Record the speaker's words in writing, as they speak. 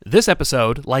This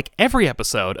episode, like every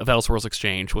episode of Elseworlds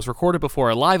Exchange, was recorded before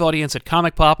a live audience at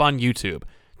Comic Pop on YouTube.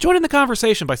 Join in the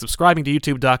conversation by subscribing to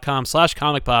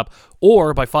youtube.com/comicpop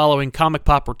or by following Comic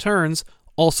Pop Returns,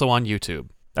 also on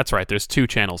YouTube. That's right, there's 2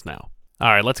 channels now. All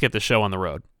right, let's get this show on the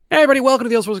road. Hey everybody, welcome to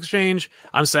the Elseworlds Exchange.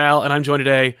 I'm Sal, and I'm joined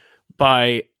today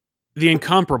by the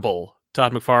incomparable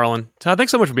Todd McFarlane. Todd,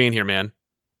 thanks so much for being here, man.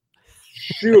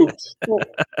 Shoot, we're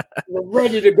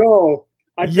ready to go.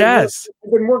 I've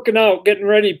been working out, getting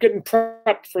ready, getting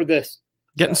prepped for this.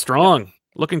 Getting strong,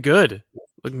 looking good.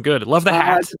 Love the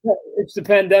hat. It's the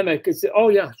pandemic.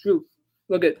 Shoot,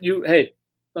 look at you. Hey,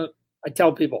 I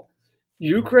tell people,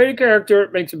 you create a character,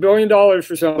 it makes $1 billion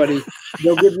for somebody,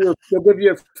 they'll give you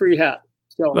a free hat.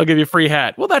 So they'll give you a free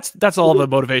hat. Well, that's all the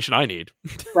motivation I need.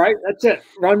 Right, that's it.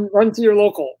 Run to your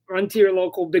local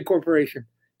big corporation.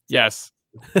 Yes.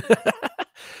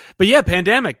 But yeah,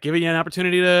 pandemic giving you an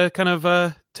opportunity to kind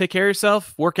of take care of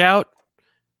yourself, work out.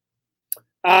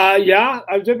 Yeah,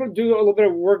 I was able to do a little bit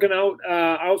of working out.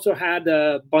 I also had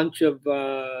a bunch of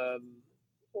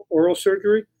oral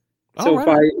surgery. So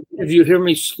if you hear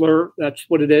me slur, that's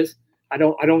what it is. I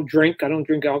don't drink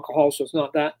alcohol, so it's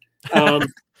not that.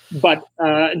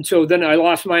 And so then I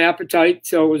lost my appetite.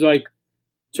 So it was like,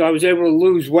 so I was able to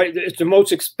lose weight. It's the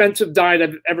most expensive diet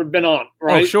I've ever been on,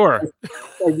 right? Oh, sure.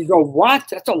 So you go, what?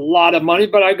 That's a lot of money.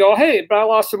 But I go, hey, but I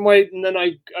lost some weight, and then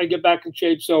I get back in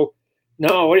shape. So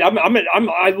no, I'm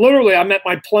at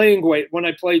my playing weight when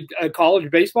I played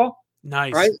college baseball.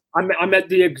 Nice. Right? I'm at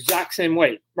the exact same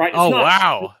weight. Right?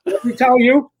 Wow. Let me tell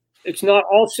you, it's not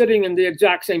all sitting in the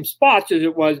exact same spots as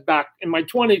it was back in my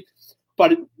 20s.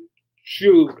 But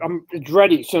shoot, it's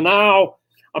ready. So now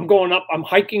I'm going up. I'm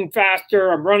hiking faster.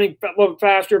 I'm running a little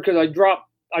faster because I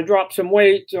dropped some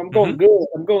weight. So I'm going good.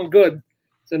 I'm going good.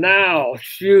 So now,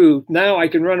 now I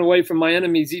can run away from my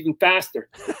enemies even faster.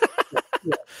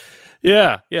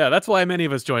 Yeah. That's why many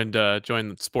of us joined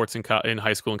sports in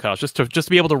high school and college, just to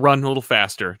be able to run a little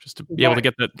faster, just to be able to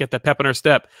get that pep in our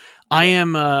step.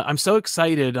 I'm so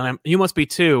excited, and you must be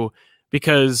too,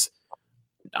 because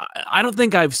I don't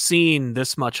think I've seen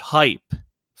this much hype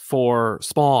for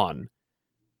Spawn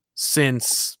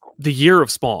since the year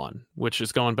of Spawn, which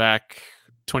is going back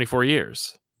 24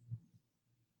 years.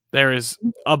 There is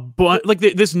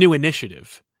this new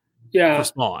initiative for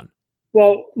Spawn.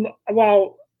 Well,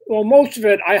 most of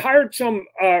it, I hired some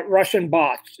Russian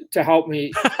bots to help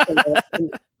me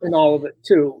in all of it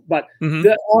too. But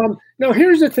no,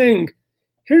 here's the thing.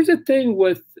 Here's the thing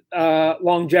with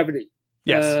longevity.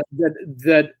 Yes.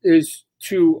 That is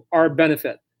to our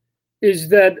benefit, is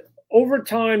that over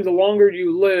time, the longer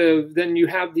you live, then you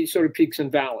have these sort of peaks and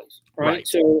valleys, right?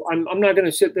 So I'm not going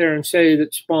to sit there and say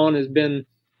that Spawn has been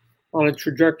on a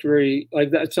trajectory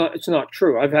like that. It's not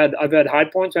true. I've had high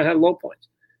points. I had low points.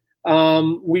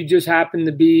 We just happen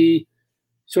to be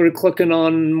sort of clicking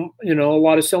on, a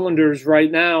lot of cylinders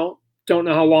right now. Don't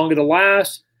know how long it'll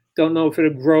last. Don't know if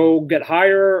it'll grow, get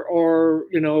higher, or,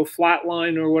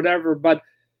 flatline or whatever, but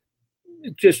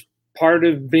it just part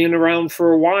of being around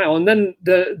for a while. And then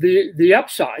the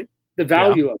upside, the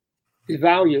value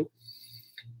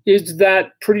is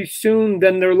that pretty soon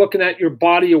then they're looking at your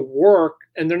body of work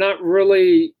and they're not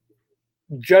really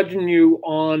judging you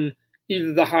on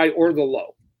either the high or the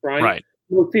low, right?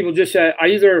 Most people just say, I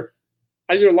either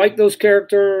like those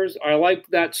characters, I like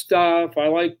that stuff, I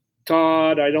like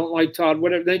Todd, I don't like Todd,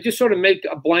 whatever. They just sort of make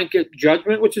a blanket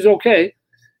judgment, which is okay.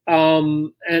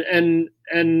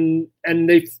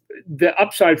 The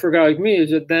upside for a guy like me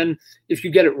is that then if you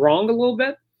get it wrong a little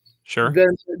bit,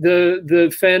 then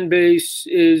the fan base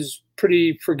is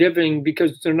pretty forgiving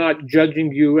because they're not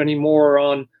judging you anymore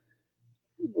on,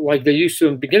 like they used to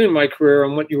in the beginning of my career,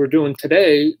 on what you were doing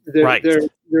today.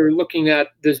 They're looking at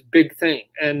this big thing.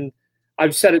 And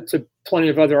I've said it to plenty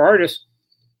of other artists,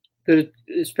 that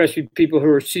especially people who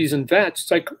are seasoned vets,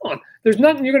 it's like, come on, there's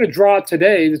nothing you're going to draw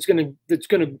today that's going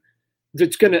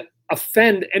to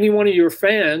offend any one of your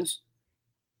fans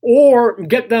or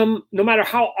get them, no matter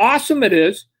how awesome it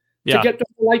is, to get them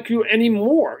to like you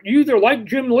anymore. You either like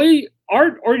Jim Lee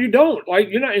art or you don't. Like,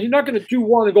 you're not going to do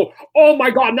one and go, oh my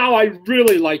God, now I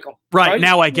really like him. Right.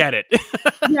 Now I get it.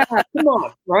 Yeah, come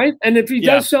on. Right. And if he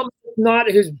does something that's not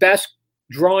his best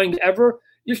drawing ever,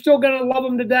 you're still going to love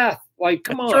him to death. Like,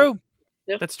 come on. True.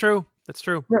 Yep. That's true.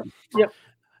 Yeah.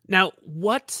 Now,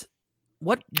 what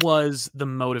was the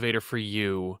motivator for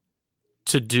you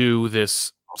to do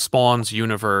this Spawn's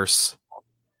universe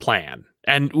plan?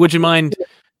 And would you mind?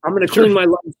 I'm going to clean my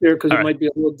lens here because it might be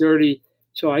a little dirty.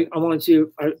 So I want to see if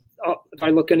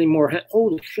I look any more.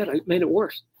 Holy shit! I made it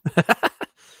worse.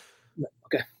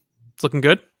 Okay. It's looking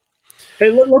good. Hey,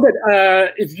 look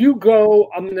at if you go,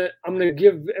 I'm gonna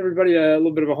give everybody a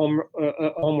little bit of a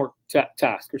homework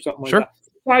task or something like that.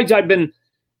 Besides, I've been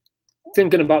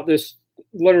thinking about this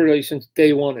literally since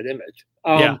day one at Image.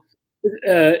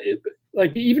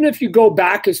 Like even if you go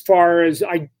back as far as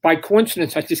by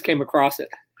coincidence, I just came across it.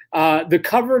 The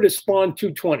cover to Spawn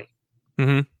 220.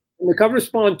 And the cover to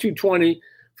Spawn 220,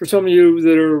 for some of you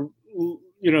that are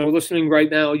listening right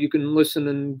now, you can listen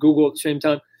and Google at the same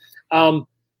time.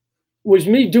 Was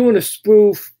me doing a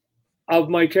spoof of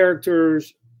my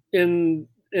characters in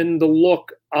the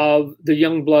look of the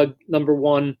Youngblood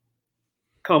 #1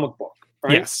 comic book,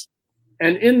 right? Yes.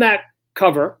 And in that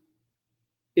cover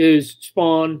is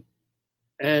Spawn,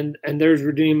 and there's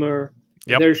Redeemer,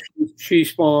 there's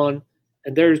She-Spawn,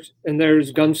 and there's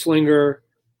Gunslinger,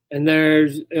 and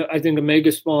there's I think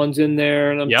Omega Spawn's in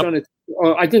there, and I'm trying to.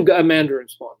 I think a Mandarin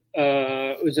Spawn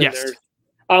was in there.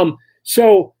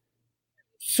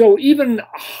 So even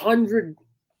 100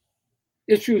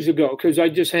 issues ago, because I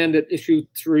just handed issue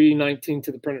 319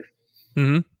 to the printer,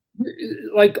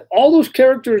 like all those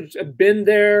characters have been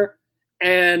there,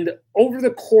 and over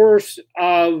the course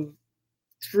of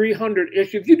 300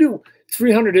 issues, if you do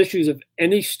 300 issues of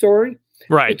any story,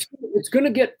 right, it's going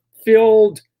to get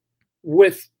filled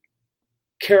with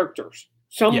characters.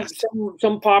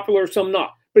 Some popular, some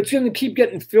not, but it's going to keep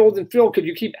getting filled and filled because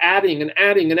you keep adding and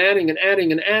adding and adding and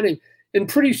adding and adding. And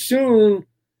pretty soon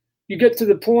you get to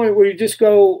the point where you just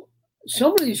go,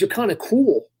 some of these are kind of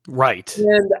cool. Right.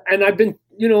 And I've been,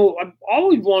 I've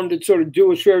always wanted to sort of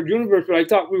do a shared universe, but I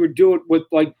thought we would do it with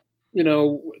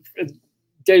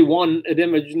day one at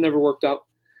Image. It never worked out.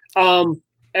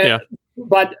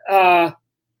 But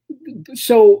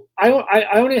so I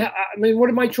what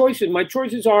are my choices? My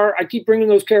choices are I keep bringing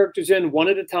those characters in one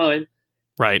at a time.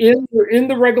 Right. In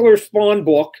the regular Spawn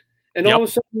book. And all of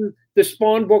a sudden, the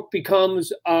Spawn book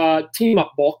becomes a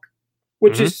team-up book,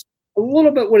 which is a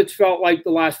little bit what it's felt like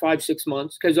the last 5-6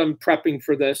 months because I'm prepping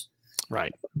for this.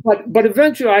 Right. But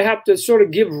eventually, I have to sort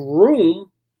of give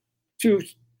room to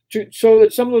so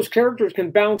that some of those characters can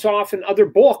bounce off in other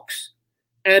books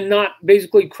and not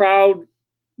basically crowd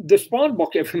the Spawn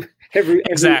book every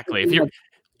exactly.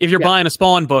 If you're buying a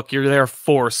Spawn book, you're there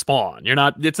for Spawn.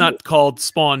 It's not called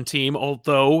Spawn Team,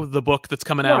 although the book that's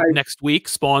coming out next week,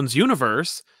 Spawn's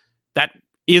Universe, that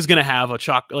is going to have it's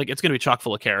going to be chock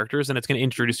full of characters, and it's going to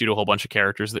introduce you to a whole bunch of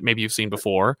characters that maybe you've seen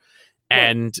before.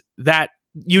 And that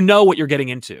what you're getting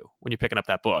into when you're picking up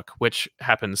that book, which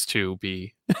happens to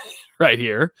be right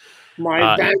here.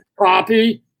 My advanced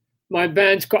copy,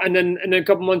 and then a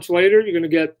couple months later, you're going to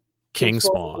get King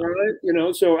Spawn,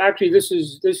 right? So actually, this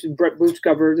is Brett Booth's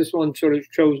cover. This one sort of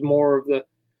shows more of the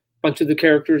bunch of the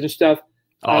characters and stuff.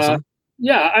 Awesome.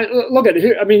 Look at it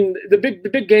here. I mean, the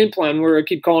big game plan where I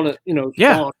keep calling it,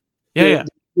 Spawn. The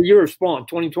year of Spawn,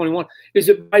 2021, is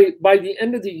that by the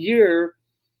end of the year,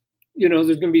 there's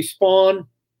going to be Spawn.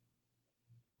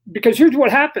 Because here's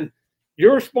what happened: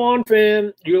 you're a Spawn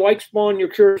fan, you like Spawn, you're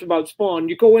curious about Spawn.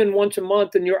 You go in once a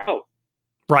month and you're out.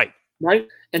 Right.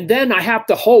 And then I have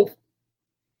to hope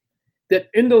that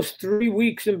in those 3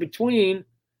 weeks in between,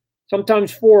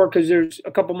 sometimes 4, because there's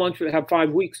a couple months that have 5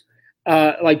 weeks,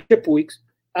 like ship weeks,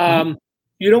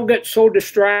 you don't get so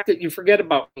distracted you forget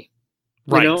about me.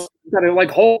 Right. You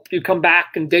gotta hope you come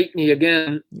back and date me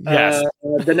again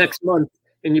the next month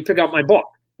and you pick out my book.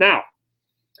 Now,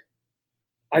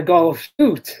 I go,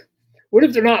 shoot, what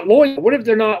if they're not loyal? What if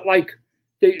they're not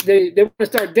they want to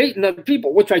start dating other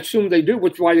people, which I assume they do,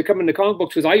 which is why they come into comic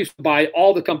books, because I used to buy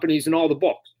all the companies and all the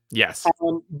books. Yes.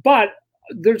 But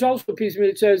there's also a piece of me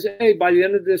that says, hey, by the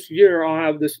end of this year, I'll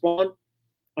have the Spawn,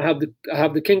 I have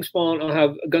the King Spawn, I'll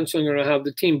have a Gunslinger, and I'll have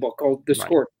the team book called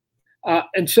Discord.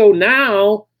 And so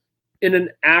now, in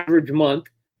an average month,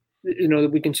 that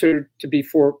we consider to be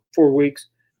 4 weeks,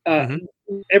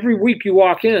 every week you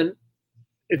walk in,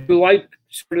 if you like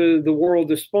sort of the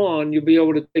world of Spawn, you'll be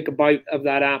able to take a bite of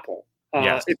that apple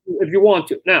if you want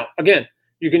to. Now, again,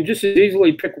 you can just as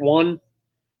easily pick 1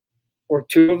 or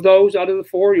 2 of those out of the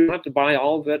 4. You don't have to buy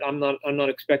all of it. I'm not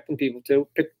expecting people to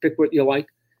pick what you like.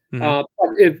 But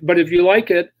if you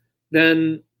like it,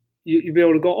 then you'll be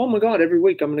able to go, oh my God, every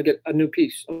week I'm going to get a new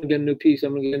piece. I'm going to get a new piece.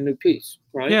 I'm going to get a new piece.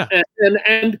 Right. Yeah.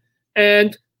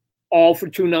 And all for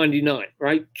 $2.99.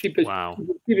 Right.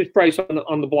 Cheapest price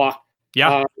on the block.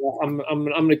 Yeah. I'm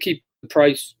going to keep the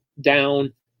price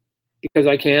down because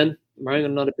I can. Right.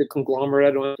 I'm not a big conglomerate.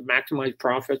 I don't have to maximize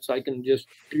profits. I can just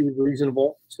be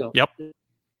reasonable. So. Yep.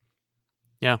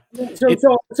 Yeah. So it's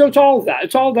all of that.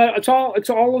 It's all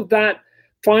of that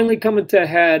finally coming to a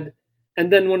head.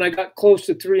 And then when I got close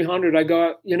to 300, I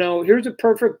got, here's a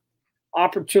perfect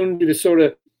opportunity to sort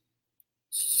of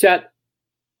set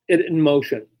it in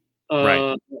motion.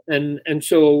 Right. And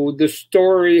so the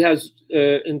story has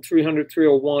in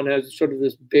 300-301 has sort of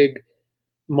this big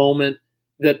moment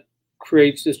that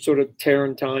creates this sort of tear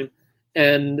in time,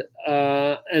 and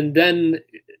then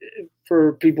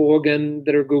for people again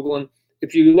that are Googling,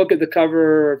 if you look at the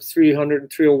cover of 300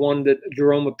 and 301 that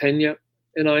Jerome Pena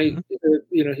and I,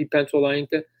 he penciled, I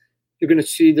inked it, you're going to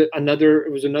see that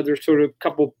it was another sort of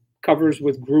couple covers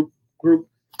with group,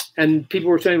 and people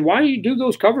were saying, why do you do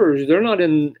those covers? They're not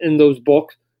in those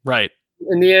books. Right.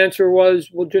 And the answer was,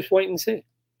 well, just wait and see.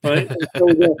 Right. And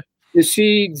so the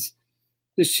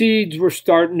seeds were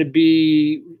starting to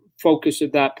be focused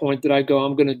at that point that I go,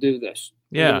 I'm going to do this.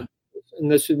 Yeah.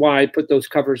 And this is why I put those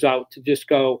covers out, to just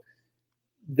go,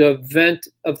 the vent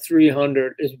of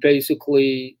 300 is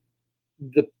basically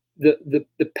the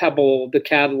pebble, the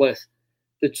catalyst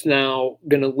that's now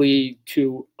going to lead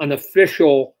to an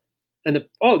official,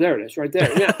 oh, there it is, right there.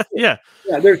 Yeah.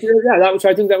 I think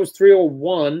that was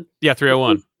 301. Yeah,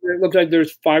 301. It looks like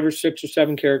there's 5 or 6 or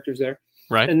 7 characters there.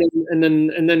 Right. And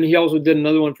then he also did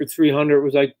another one for 300. It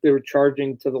was like they were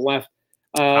charging to the left.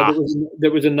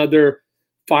 There was another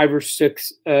 5 or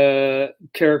 6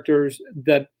 characters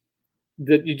that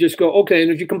you just go, okay.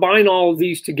 And if you combine all of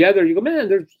these together, you go, man,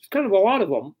 there's kind of a lot of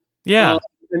them. Yeah.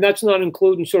 And that's not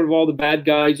including sort of all the bad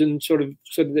guys and sort of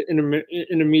the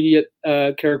intermediate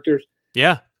characters.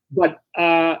 Yeah. But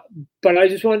I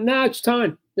just went, it's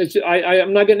time.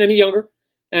 I'm not getting any younger.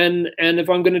 And if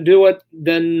I'm going to do it,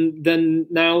 then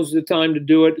now's the time to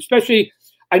do it. Especially,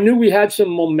 I knew we had some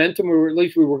momentum, or at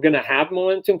least we were going to have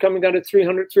momentum coming out of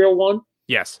 300, 301.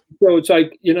 Yes. So it's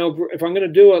like, if I'm going to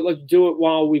do it, let's do it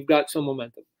while we've got some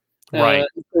momentum. Right.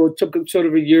 So it took sort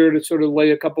of a year to sort of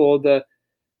lay a couple of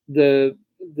the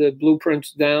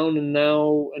blueprints down, and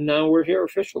now we're here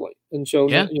officially. And so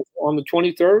on the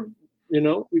 23rd,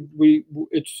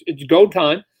 it's go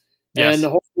time. Yes.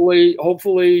 And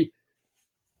hopefully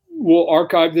we'll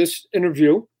archive this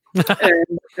interview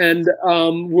and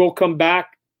we'll come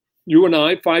back, you and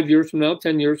I, 5 years from now,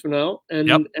 10 years from now,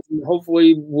 and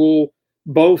hopefully we'll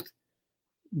both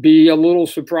be a little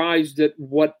surprised at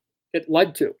what it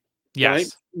led to.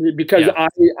 Yes. Right? Because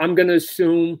I'm going to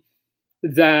assume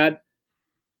that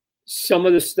some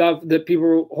of the stuff that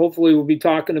people hopefully will be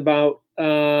talking about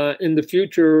in the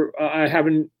future, I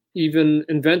haven't even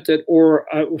invented, or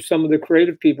some of the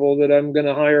creative people that I'm going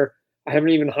to hire, I haven't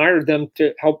even hired them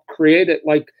to help create it.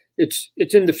 Like it's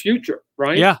in the future,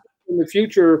 right? Yeah. In the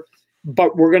future,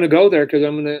 but we're going to go there because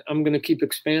I'm going to keep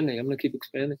expanding. I'm going to keep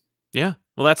expanding. Yeah.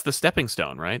 Well, that's the stepping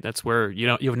stone, right? That's where you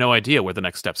have no idea where the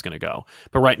next step's going to go.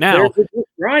 But right now,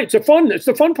 right. It's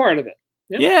the fun part of it.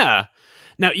 Yeah.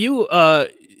 Now you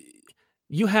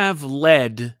have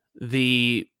led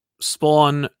the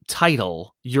Spawn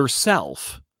title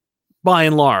yourself, by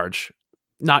and large,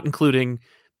 not including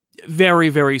very,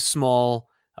 very small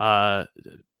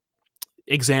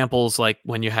examples like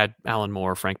when you had Alan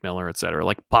Moore, Frank Miller, etc.,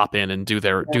 like pop in and do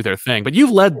their thing. But you've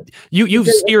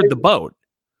steered the boat.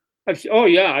 Oh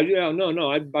yeah,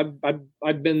 no.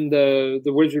 I've been the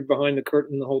wizard behind the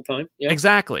curtain the whole time. Yeah,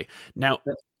 exactly. Now,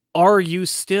 are you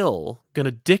still going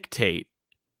to dictate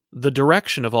the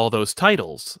direction of all those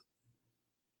titles?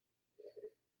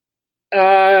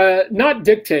 Not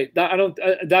dictate. I don't.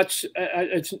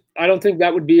 I don't think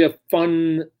that would be a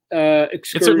fun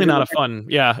excursion. It's certainly not a fun.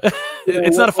 Yeah,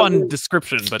 it's not a fun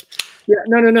description, but yeah,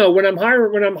 no. When I'm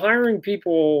hiring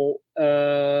people,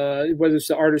 whether it's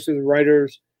the artists or the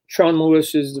writers, Sean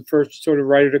Lewis is the first sort of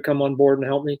writer to come on board and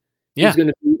help me. Yeah,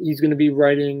 he's gonna be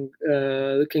writing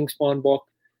the King Spawn book,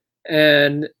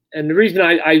 and the reason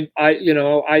I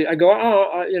go,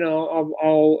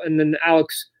 I'll and then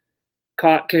Alex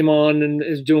Cott came on and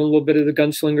is doing a little bit of the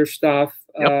gunslinger stuff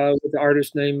with the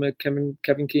artist named Kevin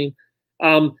Keane.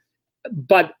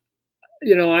 But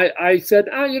I said,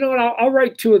 I'll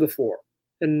write 2 of the 4,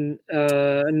 and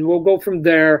we'll go from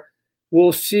there.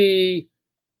 We'll see.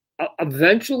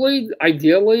 Eventually,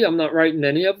 ideally, I'm not writing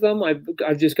any of them. I've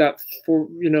just got 4,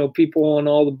 people on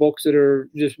all the books that are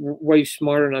just way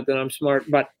smarter. Not that I'm smart,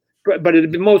 but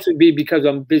it'd mostly be because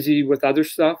I'm busy with other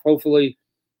stuff. Hopefully,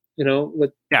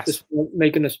 with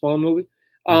making a Spawn movie.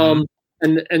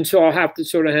 And so I'll have to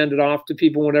sort of hand it off to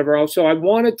people, whatever else. So I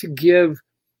wanted to give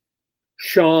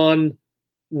Sean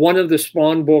one of the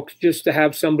Spawn books just to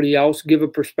have somebody else give a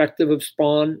perspective of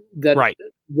Spawn that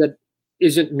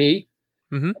isn't me.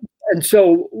 Mm-hmm. And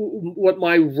so what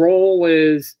my role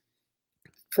is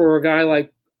for a guy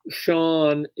like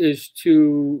Sean is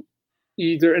to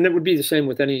either, and it would be the same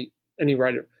with any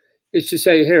writer, is to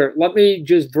say, here, let me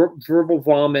just verbal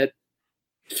vomit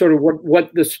sort of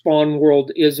what the Spawn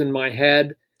world is in my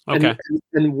head,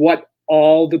 and what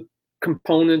all the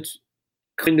components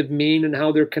kind of mean and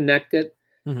how they're connected.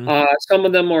 Some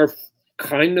of them are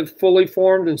kind of fully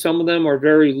formed, and some of them are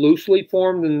very loosely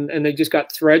formed, and they just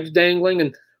got threads dangling.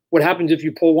 And what happens if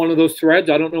you pull one of those threads?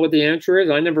 I don't know what the answer is.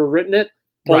 I never written it.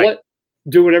 Pull it.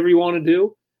 Do whatever you want to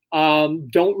do.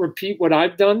 Don't repeat what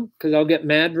I've done, because I'll get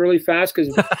mad really fast.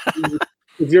 Because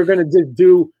if you're going to just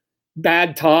do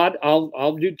bad Todd,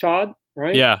 I'll do Todd,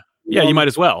 right? Yeah, you might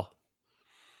as well.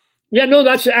 Yeah, no,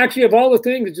 that's actually, of all the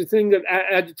things, it's the thing that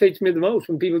agitates me the most,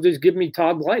 when people just give me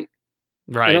Todd Light.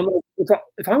 Right. And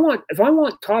I'm like, if I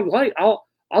want Todd Light,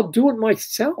 I'll do it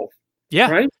myself.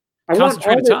 Yeah. Right. I want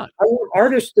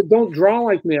artists that don't draw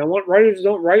like me. I want writers that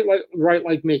don't write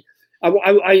like me. I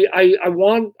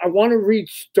want to read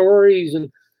stories and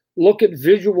look at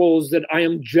visuals that I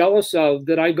am jealous of,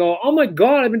 that I go, oh my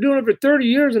God, I've been doing it for 30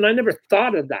 years and I never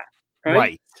thought of that.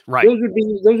 Right. Those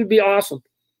would be awesome.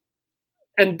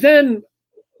 And then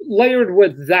layered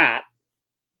with that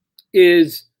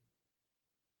is,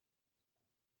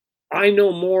 I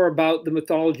know more about the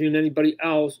mythology than anybody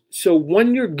else. So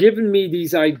when you're giving me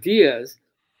these ideas,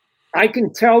 I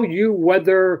can tell you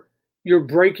whether you're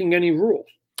breaking any rules.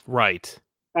 Right.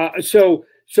 So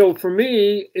for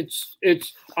me, it's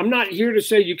I'm not here to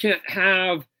say you can't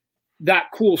have that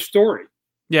cool story.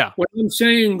 Yeah. What I'm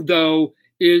saying, though,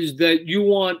 is that you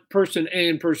want person A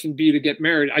and person B to get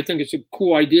married. I think it's a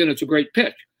cool idea and it's a great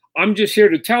pitch. I'm just here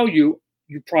to tell you,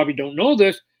 you probably don't know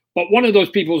this, but one of those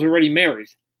people is already married.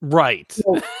 Right.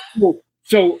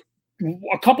 So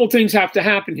a couple things have to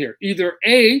happen here. Either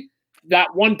A,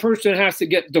 that one person has to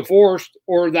get divorced,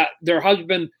 or that their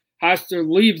husband has to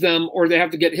leave them, or they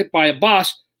have to get hit by a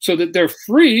bus so that they're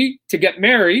free to get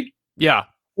married. Yeah.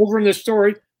 Over in this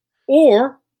story.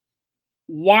 Or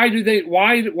why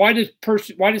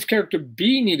does character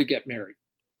B need to get married?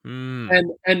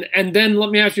 And then let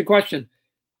me ask you a question.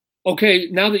 Okay,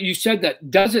 now that you said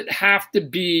that, does it have to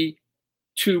be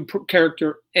to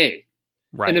character A?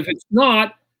 Right. And if it's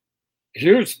not,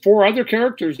 here's 4 other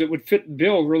characters that would fit the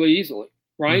bill really easily,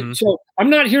 right? So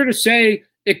I'm not here to say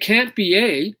it can't be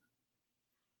A,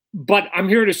 but I'm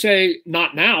here to say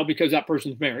not now, because that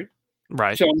person's married.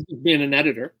 Right. So I'm just being an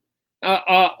editor.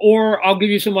 Or I'll give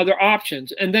you some other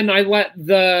options. And then I let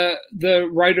the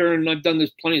writer, and I've done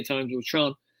this plenty of times with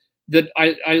Sean, that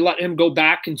I let him go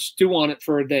back and stew on it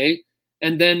for a day.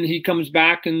 And then he comes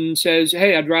back and says,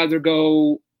 hey, I'd rather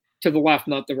go to the left,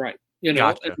 not the right. You know,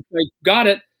 Gotcha. And if I got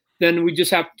it, then we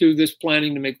just have to do this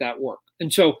planning to make that work.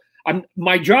 And so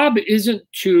my job isn't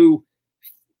to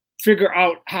figure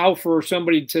out how for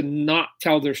somebody to not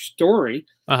tell their story.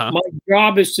 My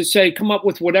job is to say, come up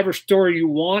with whatever story you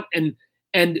want. And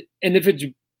if it's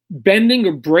bending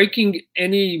or breaking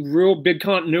any real big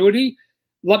continuity,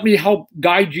 let me help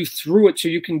guide you through it so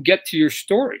you can get to your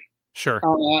story. Sure.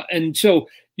 And so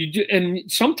and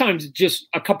sometimes it's just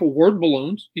a couple word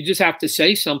balloons. You just have to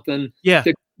say something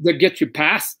that gets you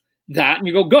past that, and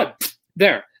you go, good,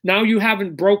 there. Now you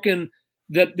haven't broken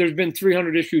that there's been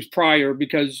 300 issues prior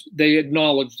because they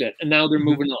acknowledged it, and now they're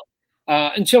moving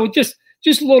on. And so just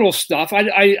little stuff.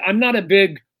 I'm not a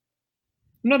big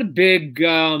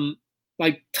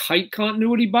like tight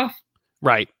continuity buff.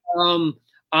 Right. When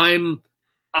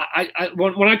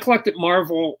I collected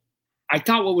Marvel, I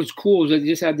thought what was cool is they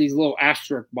just had these little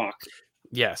asterisk boxes.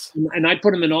 Yes. And I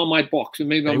put them in all my books, and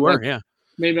maybe I'm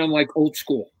like old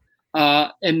school.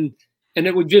 And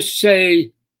it would just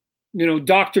say, you know,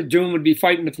 Dr. Doom would be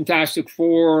fighting the Fantastic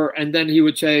Four, and then he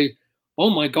would say, oh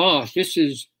my gosh, this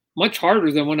is much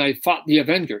harder than when I fought the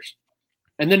Avengers.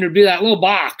 And then there'd be that little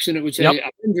box, and it would say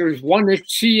Avengers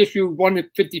 1C issue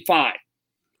 155.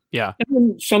 Yeah. And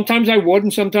then sometimes I would,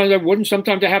 and sometimes I wouldn't.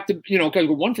 Sometimes I have to, you know, because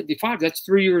 155, that's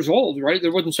 3 years old, right?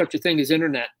 There wasn't such a thing as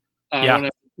internet when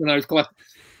I was collecting.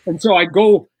 And so I'd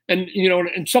go and, you know,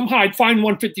 and somehow I'd find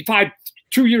 155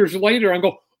 2 years later and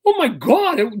go, oh my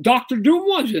God, Dr. Doom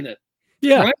was in it.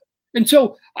 Yeah. Right? And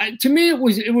so to me, it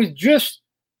was just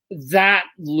that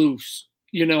loose.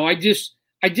 You know, I just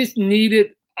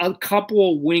needed a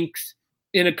couple of winks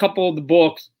in a couple of the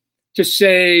books to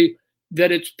say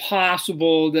that it's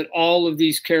possible that all of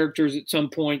these characters at some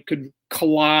point could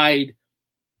collide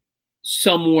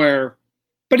somewhere.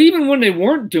 But even when they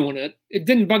weren't doing it, it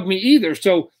didn't bug me either.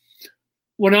 So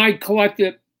when I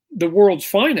collected The World's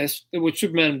Finest, it was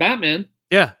Superman and Batman.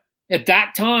 Yeah. At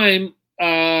that time,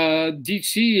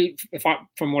 DC,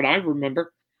 from what I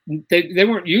remember, they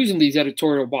weren't using these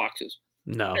editorial boxes.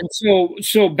 No. And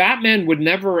so Batman would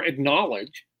never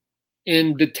acknowledge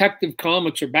in Detective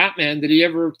Comics or Batman that he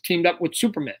ever teamed up with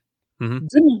Superman.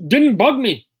 Didn't bug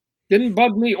me.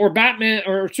 Or Batman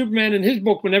or Superman in his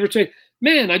book would never say,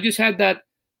 man, I just had that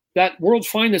that World's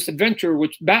Finest Adventure,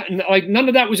 which like none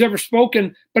of that was ever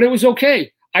spoken, but it was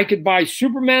okay. I could buy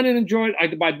Superman and enjoy it. I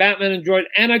could buy Batman and enjoy it,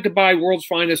 and I could buy World's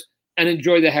Finest and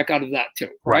enjoy the heck out of that too.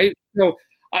 Right? So,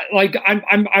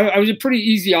 I was a pretty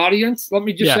easy audience. Let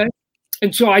me just say,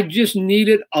 and so I just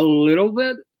needed a little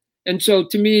bit. And so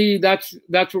to me, that's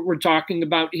what we're talking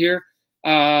about here.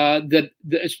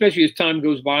 Especially as time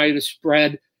goes by, to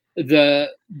spread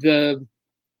the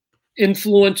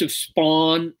influence of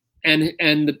Spawn and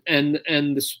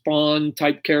the Spawn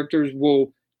type characters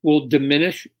will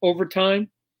diminish over time.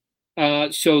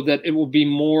 So that it will be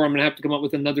more. I'm gonna have to come up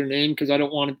with another name because I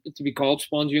don't want it to be called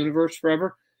Spawn's Universe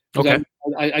forever. Okay.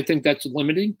 I think that's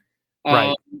limiting.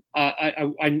 Right.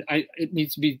 It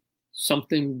needs to be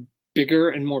something bigger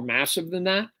and more massive than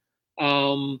that.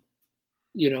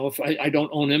 If I don't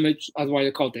own Image, otherwise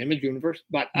I call it the Image Universe.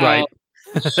 But right.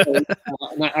 So,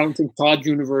 I don't think Todd's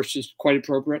Universe is quite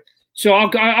appropriate. So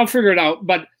I'll figure it out.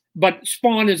 But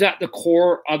Spawn is at the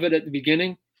core of it at the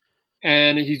beginning,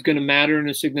 and he's going to matter in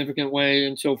a significant way.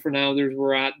 And so for now, there's where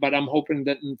we're at. But I'm hoping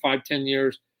that in 5-10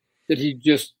 years, that he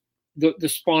just the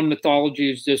Spawn mythology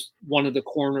is just one of the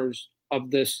corners of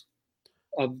this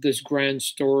grand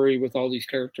story with all these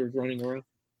characters running around.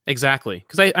 Exactly,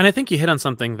 because I think you hit on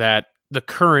something that the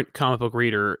current comic book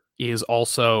reader is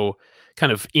also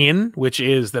kind of in, which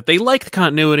is that they like the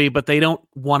continuity, but they don't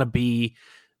want to be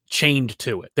chained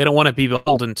to it. They don't want to be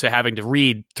beholden to having to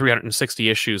read 360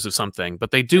 issues of something,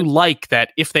 but they do like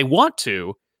that if they want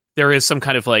to, there is some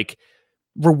kind of like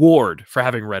reward for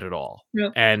having read it all. Yeah.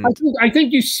 And I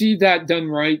think you see that done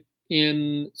right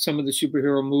in some of the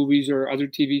superhero movies or other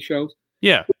TV shows.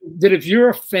 Yeah. That if you're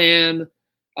a fan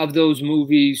of those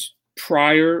movies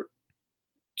prior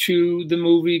to the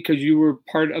movie because you were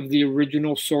part of the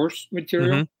original source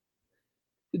material,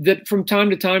 that from time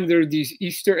to time there are these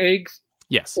Easter eggs.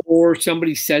 Yes. Or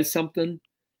somebody says something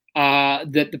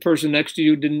that the person next to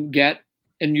you didn't get,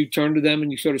 and you turn to them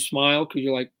and you sort of smile because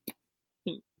you're like,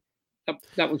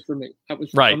 that was for me. That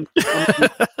was right.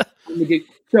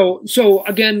 So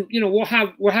again, we'll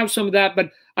have some of that,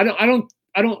 but I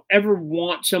don't ever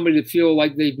want somebody to feel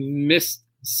like they've missed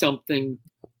something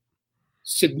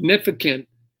significant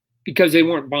because they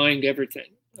weren't buying everything.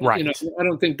 Right. I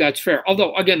don't think that's fair.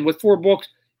 Although again, with 4 books,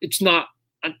 it's not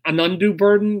an undue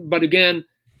burden, but again,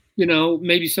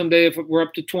 maybe someday if we're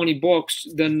up to 20 books,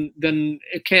 then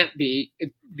it can't be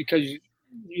because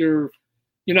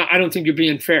I don't think you're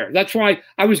being fair. That's why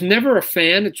I was never a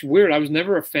fan. It's weird. I was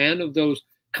never a fan of those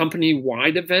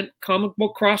company-wide event comic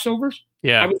book crossovers.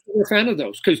 Yeah. I was never a fan of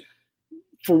those because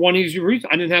for one easy reason,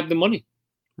 I didn't have the money.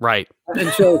 Right. And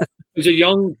so as a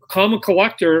young comic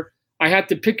collector, I had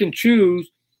to pick and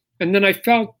choose. And then I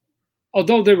felt,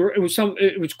 although it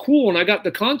was cool and I got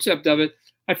the concept of it,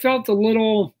 I felt a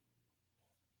little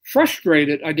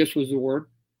frustrated, I guess was the word,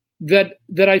 that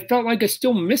I felt like I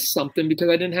still missed something because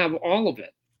I didn't have all of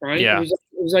it. Right. Yeah. It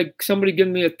was like somebody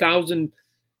giving me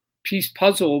 1,000-piece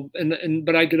puzzle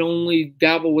but I could only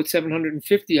dabble with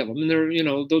 750 of them.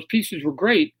 And those pieces were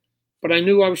great, but I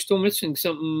knew I was still missing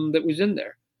something that was in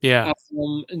there. Yeah.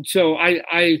 And so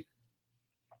I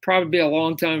probably be a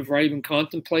long time before I even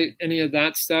contemplate any of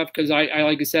that stuff. Cause I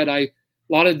like I said, a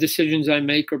lot of decisions I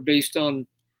make are based on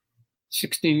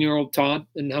 16-year-old Todd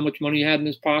and how much money he had in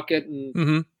his pocket.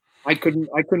 And I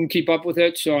couldn't keep up with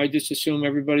it. So I just assume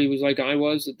everybody was like I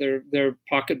was, that their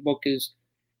pocketbook is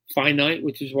finite,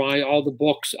 which is why all the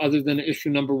books other than issue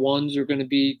number 1s are going to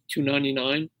be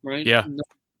 $2.99. Right. Yeah.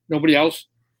 Nobody else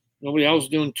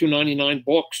doing $2.99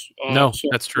 books. No, so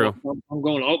that's true. I'm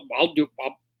going, I'll do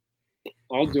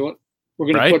it.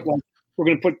 We're going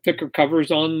to put thicker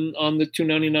covers on the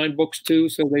 $2.99 books too.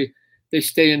 So they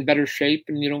stay in better shape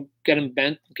and you don't get them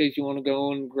bent in case you want to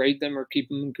go and grade them or keep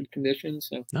them in good condition.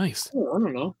 So nice. I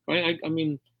don't know. I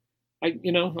mean,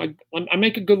 I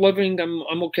make a good living.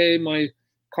 I'm okay. My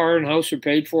car and house are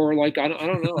paid for. Like, I don't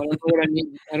know. I don't know what I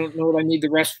need. I don't know what I need the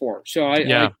rest for. So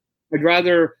I'd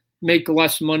rather make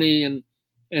less money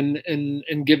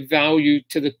and give value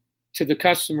to the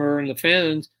customer and the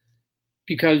fans,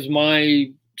 because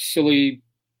my silly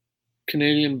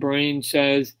Canadian brain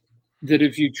says that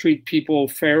if you treat people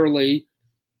fairly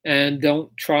and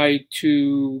don't try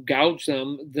to gouge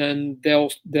them, then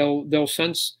they'll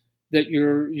sense that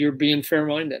you're being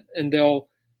fair-minded and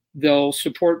they'll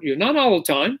support you. Not all the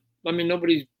time. I mean,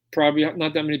 nobody's probably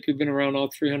not that many people been around all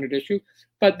 300 issues,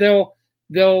 but they'll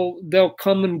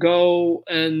come and go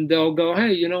and they'll go,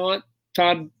 hey, you know what?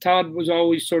 Todd was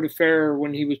always sort of fair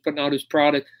when he was putting out his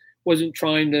product. Wasn't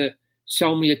trying to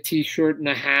sell me a T-shirt and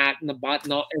a hat and a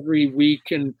button every week,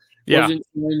 and wasn't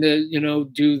trying to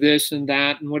do this and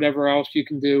that and whatever else you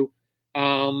can do.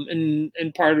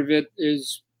 And part of it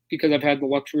is because I've had the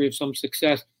luxury of some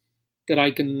success that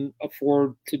I can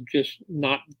afford to just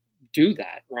not do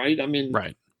that, right? I mean,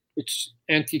 right. It's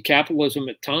anti-capitalism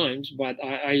at times, but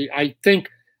I think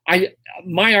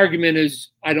my argument is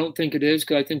I don't think it is,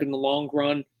 because I think in the long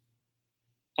run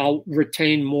I'll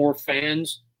retain more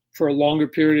fans for a longer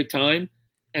period of time,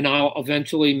 and I'll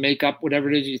eventually make up whatever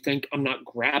it is you think I'm not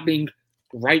grabbing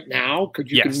right now,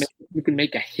 because you can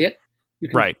make a hit, you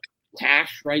can right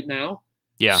cash right now.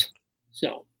 Yeah.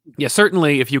 So yeah,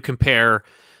 certainly if you compare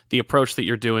the approach that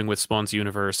you're doing with Spawn's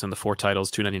Universe and the 4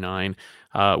 titles, $2.99,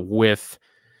 with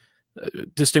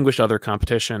distinguished other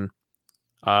competition,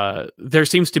 there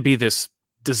seems to be this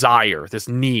desire, this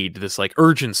need, this like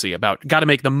urgency about got to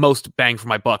make the most bang for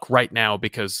my buck right now,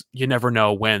 because you never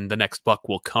know when the next buck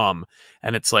will come.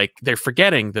 And it's like they're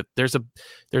forgetting that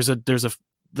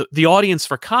the audience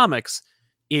for comics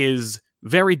is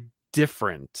very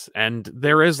different, and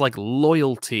there is like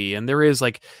loyalty, and there is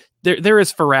like there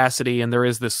is veracity, and there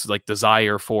is this like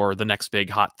desire for the next big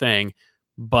hot thing.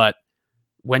 But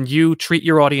when you treat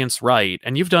your audience right,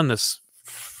 and you've done this,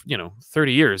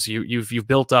 30 years, you've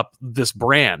built up this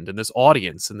brand and this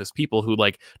audience and this people who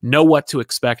like know what to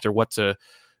expect, or what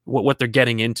they're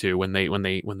getting into when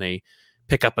they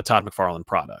pick up a Todd McFarlane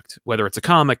product, whether it's a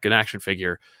comic, an action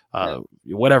figure,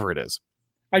 whatever it is.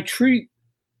 I treat,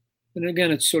 and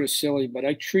again, it's sort of silly, but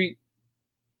I treat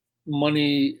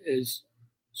money as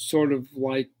sort of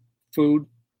like food,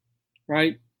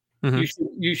 right? Mm-hmm.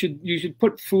 You should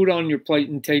put food on your plate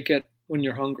and take it when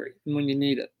you're hungry and when you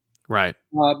need it. Right.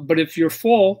 But if you're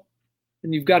full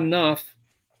and you've got enough,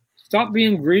 stop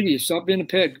being greedy. Stop being a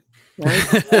pig.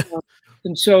 Right.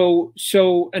 And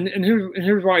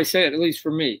here's why I say it, at least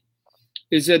for me,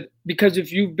 is that because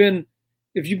if you've been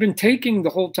taking the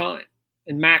whole time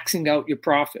and maxing out your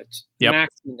profits,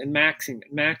 maxing,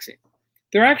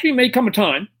 there actually may come a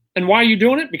time. And why are you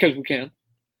doing it? Because we can.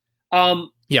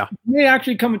 There may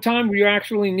actually come a time where you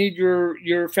actually need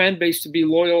your fan base to be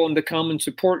loyal and to come and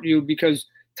support you, because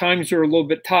times are a little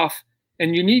bit tough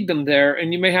and you need them there,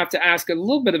 and you may have to ask a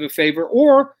little bit of a favor,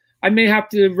 or I may have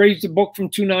to raise the book from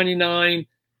 $2.99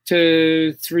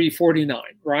 to $3.49,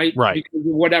 right? Right. Because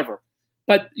of whatever.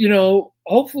 But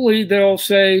hopefully they'll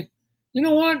say, you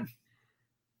know what?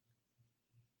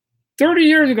 30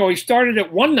 years ago he started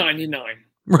at $1.99.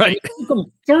 Right. It took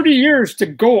him 30 years to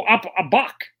go up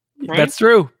 $1. Right? That's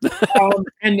true.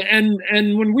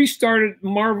 and when we started,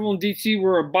 Marvel and DC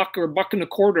were $1 or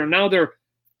 $1.25. Now they're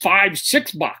 $5,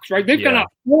 $6, right? They've gone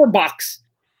up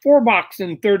 $4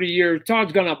 in 30 years.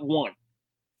 Todd's gone up $1.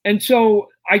 And so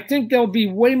I think they'll be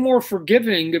way more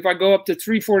forgiving if I go up to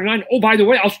 $3.49. Oh, by the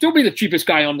way, I'll still be the cheapest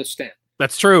guy on the stand.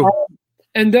 That's true.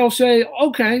 And they'll say,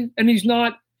 okay, and he's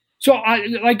not. So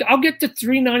I'll get to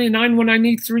 $3.99 when I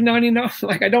need $3.99.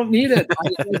 Like I don't need it.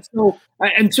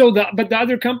 But the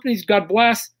other companies, God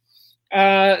bless,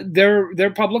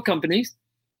 they're public companies,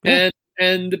 and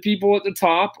the people at the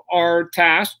top are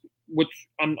tasked, which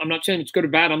I'm not saying it's good or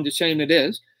bad. I'm just saying it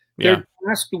is. They're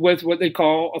tasked with what they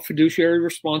call a fiduciary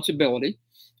responsibility,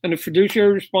 and the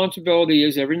fiduciary responsibility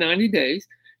is every 90 days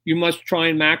you must try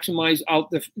and maximize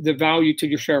out the value to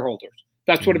your shareholders.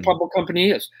 That's what a public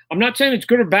company is. I'm not saying it's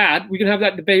good or bad. We can have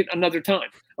that debate another time.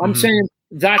 I'm saying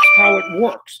that's how it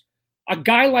works. A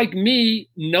guy like me,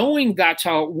 knowing that's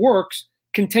how it works,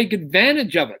 can take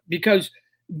advantage of it, because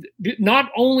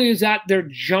not only is that their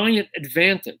giant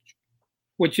advantage,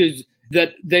 which is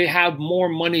that they have more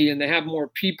money and they have more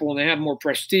people and they have more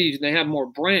prestige and they have more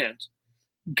brands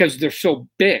because they're so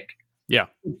big. Yeah.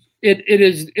 It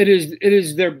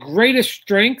is their greatest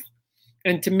strength,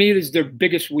 and to me it is their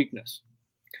biggest weakness.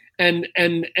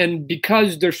 And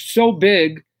because they're so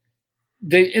big,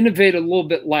 they innovate a little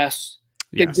bit less.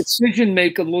 They decision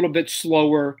make a little bit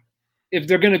slower. If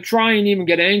they're going to try and even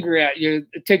get angry at you,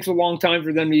 it takes a long time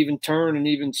for them to even turn and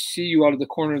even see you out of the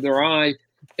corner of their eye.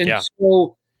 And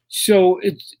so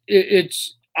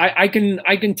I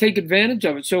can take advantage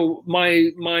of it. So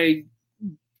my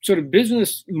sort of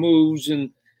business moves,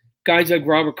 and guys like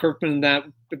Robert Kirkman and that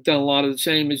have done a lot of the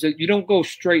same, is that you don't go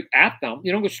straight at them.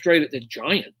 You don't go straight at the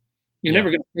giant. You're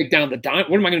never going to take down the giant.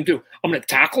 What am I going to do? I'm going to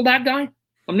tackle that guy?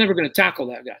 I'm never going to tackle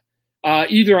that guy.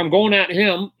 Either I'm going at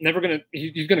him,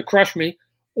 he's going to crush me,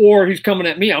 or he's coming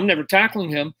at me. I'm never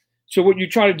tackling him. So what you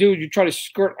try to do is you try to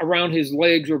skirt around his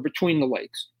legs or between the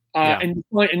legs, and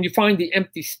you find the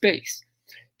empty space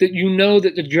that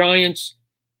that the giants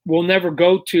will never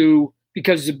go to,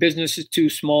 because the business is too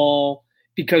small,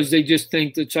 because they just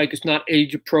think that it's not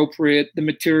age appropriate. The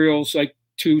material's like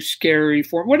too scary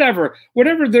for whatever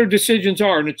their decisions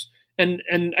are.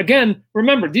 And again,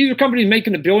 remember, these are companies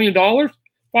making $1 billion.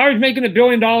 I was making $1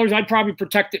 billion, I'd probably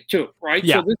protect it too, right?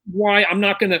 Yeah. So this is why I'm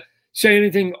not going to say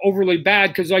anything overly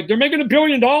bad, because like they're making $1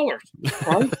 billion, right?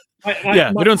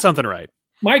 They're doing something right.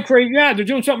 My crazy, they're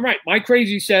doing something right. My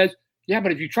crazy says, yeah,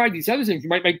 but if you tried these other things, you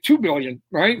might make $2 billion,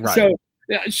 right?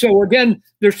 So again,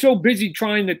 they're so busy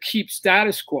trying to keep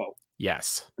status quo.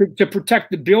 Yes. To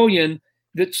protect the billion,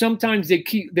 that sometimes they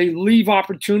leave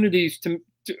opportunities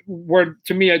where,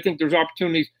 to me, I think there's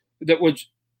opportunities there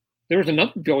was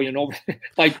another billion over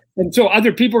and so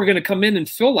other people are going to come in and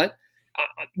fill it,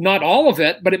 not all of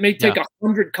it, but it may take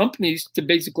 100 companies to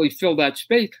basically fill that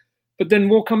space, but then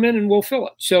we'll come in and we'll fill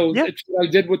it. So it's what I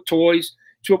did with toys.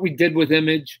 It's what we did with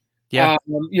Image. Yeah.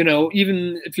 You know,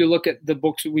 even if you look at the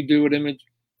books that we do at Image,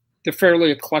 they're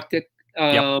fairly eclectic.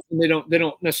 They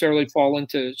don't necessarily fall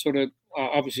into sort of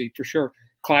obviously, for sure,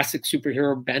 classic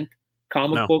superhero bent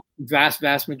comic book.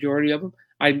 Vast majority of them.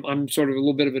 I'm sort of a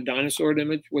little bit of a dinosaur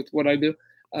Image with what I do,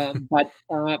 but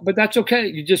that's okay.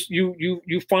 You just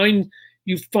you find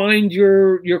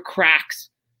your cracks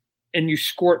and you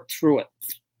squirt through it,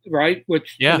 right?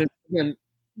 Which again,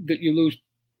 that you lose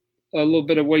a little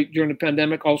bit of weight during the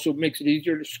pandemic also makes it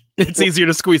easier to. It's easier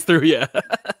to squeeze through, yeah.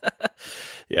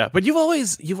 Yeah, but you've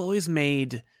always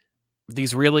made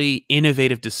these really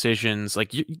innovative decisions.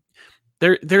 Like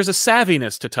there's a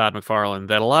savviness to Todd McFarlane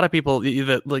that a lot of people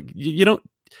that like you don't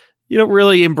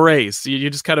really embrace. You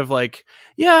just kind of like,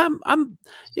 I'm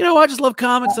I just love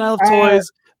comics and I love toys.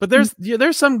 But there's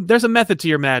a method to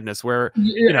your madness where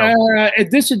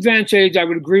at this advanced age, I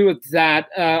would agree with that.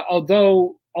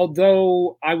 Although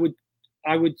I would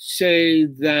say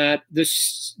that the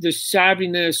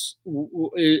savviness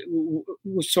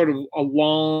was sort of a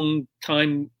long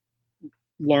time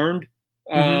learned.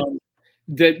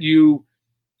 That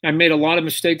I made a lot of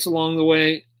mistakes along the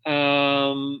way,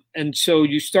 and so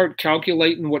you start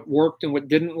calculating what worked and what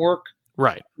didn't work.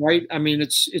 Right. I mean,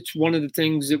 it's one of the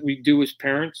things that we do as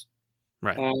parents,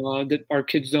 right? That our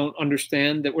kids don't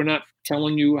understand. That we're not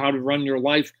telling you how to run your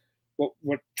life.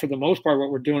 What for the most part,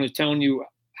 what we're doing is telling you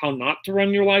how not to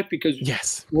run your life, because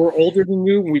we're older than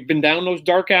you. We've been down those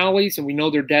dark alleys and we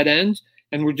know they're dead ends,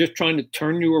 and we're just trying to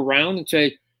turn you around and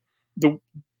say the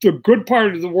good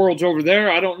part of the world's over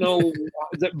there. I don't know,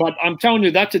 but I'm telling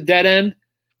you, that's a dead end.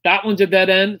 That one's a dead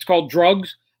end. It's called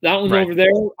drugs. That one's over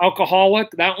there, alcoholic.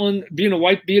 That one, being a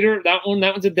wife beater. That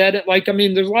one's a dead end. Like, I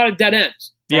mean, there's a lot of dead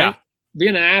ends. Right? Yeah.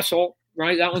 Being an asshole,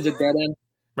 right? That one's a dead end.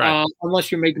 Right.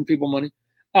 Unless you're making people money.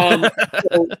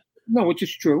 No, which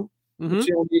is true. It's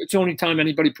the only time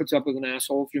anybody puts up with an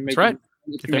asshole if you're making. That's right.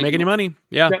 If they're making you money,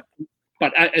 yeah.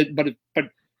 But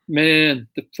man,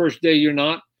 the first day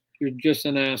you're just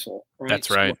an asshole. Right? That's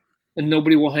right. And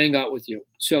nobody will hang out with you.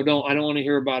 So I don't want to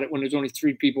hear about it when there's only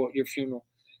 3 people at your funeral.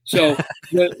 So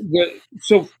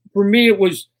so for me,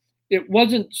 it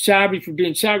wasn't savvy for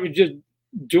being savvy, just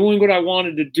doing what I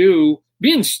wanted to do,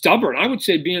 being stubborn. I would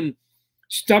say being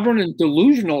stubborn and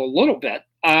delusional a little bit.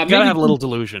 You gotta have a little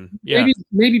delusion. Yeah.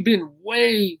 Maybe being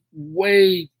way,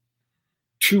 way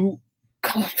too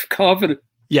confident.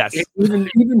 Yes. Even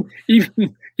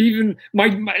my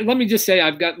let me just say,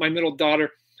 I've got my middle daughter.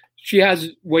 She has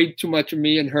way too much of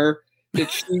me in her. That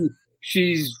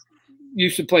she's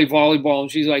used to play volleyball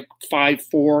and she's like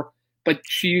 5'4", but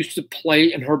she used to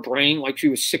play in her brain like she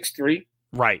was 6'3".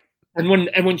 Right. And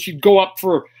when she'd go up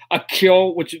for a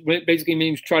kill, which basically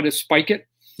means try to spike it.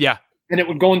 Yeah. And it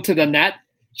would go into the net,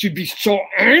 she'd be so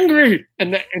angry.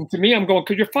 And to me, I'm going,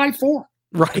 because you're 5'4".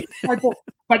 Right. 5'4".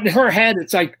 But in her head,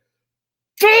 it's like,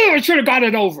 I should have got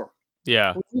it over.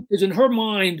 Yeah. Because in her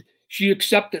mind, she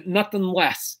accepted nothing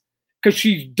less. Because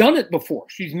she's done it before.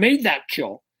 She's made that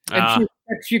kill. And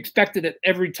she expected it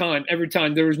every time.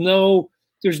 There's no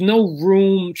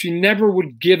room. She never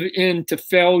would give in to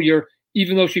failure,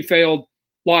 even though she failed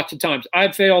lots of times.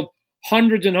 I've failed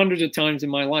hundreds and hundreds of times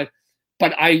in my life,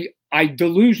 but I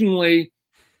delusionally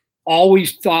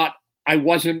always thought I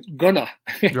wasn't gonna.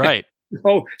 Right.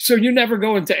 So you never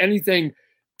go into anything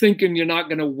thinking you're not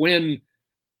gonna win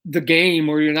the game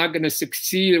or you're not going to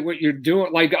succeed at what you're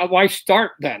doing. Like, why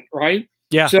start then, right?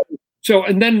 Yeah. So,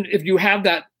 and then if you have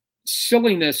that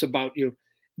silliness about you,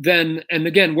 then, and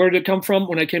again, where did it come from?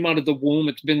 When I came out of the womb,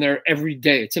 it's been there every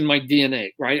day. It's in my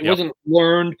DNA, right? It wasn't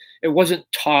learned. It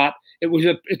wasn't taught.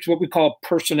 It's what we call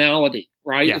personality,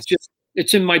 right? Yes.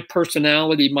 It's in my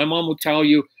personality. My mom will tell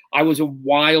you I was a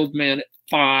wild man at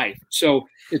 5. So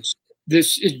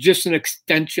this is just an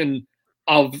extension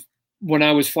of when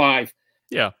I was 5.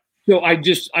 Yeah. So I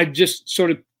just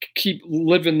sort of keep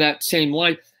living that same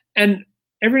life. And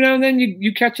every now and then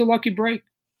you catch a lucky break,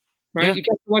 right? Yeah. You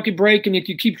catch a lucky break and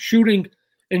you keep shooting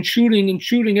and shooting and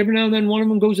shooting. Every now and then one of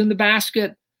them goes in the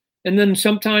basket and then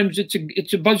sometimes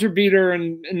it's a buzzer beater,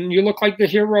 and you look like the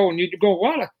hero, and you go,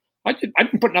 "What? I've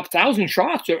been putting up 1,000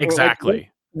 shots." Exactly.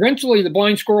 Like, eventually, the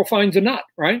blind squirrel finds a nut,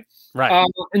 right? Right.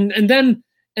 And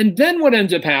then what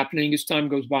ends up happening as time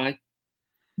goes by,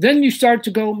 then you start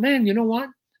to go, "Man, you know what?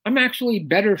 I'm actually a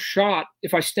better shot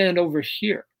if I stand over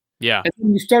here." Yeah. And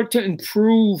then you start to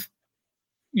improve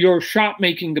your shot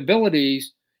making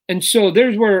abilities. And so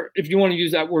there's where, if you want to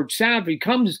use that word savvy,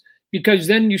 comes, because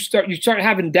then you start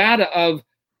having data of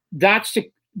that's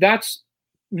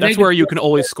where you can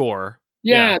always score.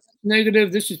 Yeah,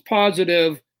 negative. This is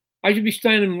positive. I should be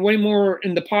standing way more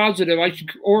in the positive. I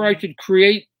should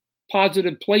create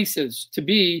positive places to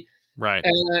be. Right.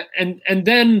 And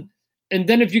then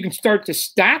if you can start to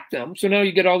stack them, so now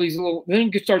you get all these little. Then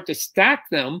you can start to stack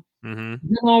them. Mm-hmm.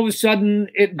 Then all of a sudden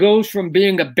it goes from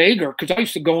being a beggar, because I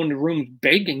used to go into rooms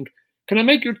begging. Can I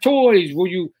make your toys? Will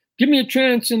you give me a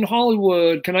chance in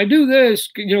Hollywood? Can I do this?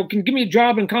 Can you give me a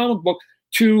job in comic book?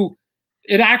 To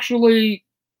it actually,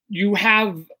 you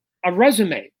have a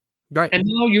resume, right? And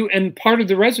now and part of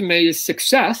the resume is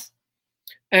success,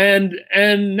 and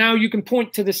now you can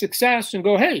point to the success and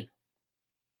go, hey,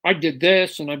 I did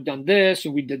this, and I've done this,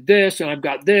 and we did this, and I've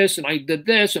got this, and I did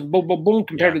this, and boom, boom, boom,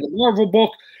 compared to the Marvel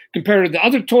book, compared to the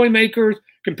other toy makers,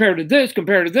 compared to this,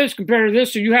 compared to this, compared to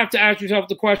this. So you have to ask yourself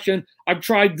the question, I've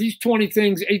tried these 20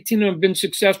 things, 18 of them have been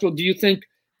successful. Do you think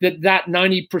that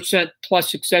 90% plus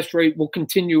success rate will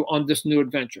continue on this new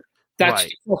adventure? That's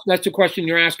the question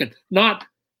you're asking. Not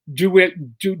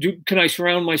can I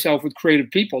surround myself with creative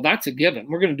people? That's a given.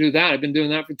 We're going to do that. I've been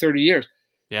doing that for 30 years.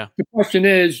 Yeah. The question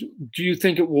is, do you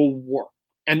think it will work?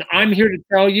 And I'm here to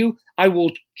tell you, I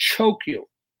will choke you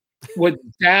with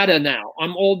data now.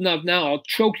 I'm old enough now. I'll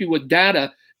choke you with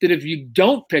data that if you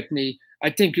don't pick me,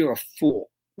 I think you're a fool.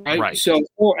 Right. So,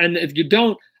 and if you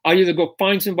don't, I'll either go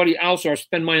find somebody else or I'll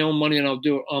spend my own money and I'll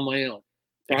do it on my own.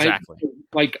 Right? Exactly.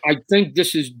 Like, I think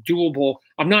this is doable.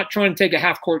 I'm not trying to take a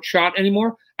half-court shot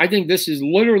anymore. I think this is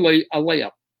literally a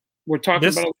layup. We're talking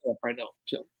about a layup right now.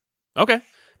 So. Okay.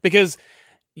 Because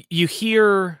you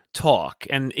hear talk,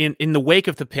 and in the wake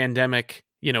of the pandemic,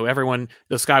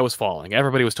 the sky was falling.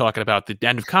 Everybody was talking about the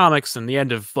end of comics and the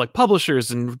end of like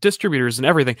publishers and distributors and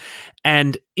everything.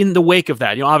 And in the wake of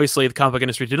that, obviously the comic book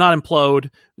industry did not implode.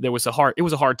 It was a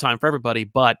hard time for everybody,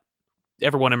 but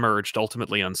everyone emerged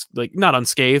ultimately not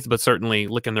unscathed, but certainly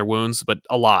licking their wounds, but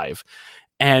alive.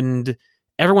 And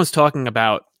everyone's talking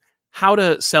about how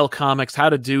to sell comics, how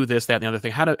to do this, that, and the other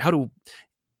thing, how to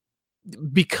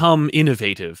become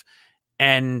innovative.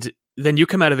 And then you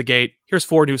come out of the gate, here's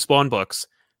 4 new Spawn books.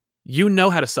 You know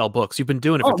how to sell books. You've been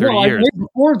doing it for 30 years.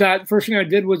 Before that, first thing I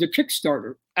did was a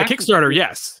Kickstarter. A Kickstarter,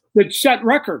 yes. That set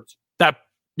records. Right?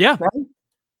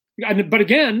 But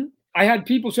again, I had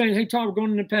people saying, hey, Tom, we're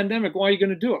going into a pandemic. Why are you going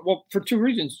to do it? Well, for two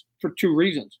reasons.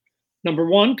 Number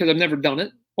one, because I've never done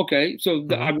it. Okay, so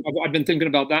I've been thinking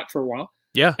about that for a while.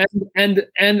 Yeah. And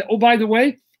oh, by the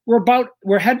way,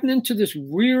 we're heading into this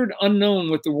weird unknown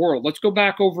with the world. Let's go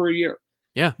back over a year.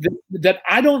 Yeah. That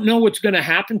I don't know what's going to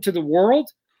happen to the world,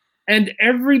 and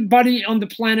everybody on the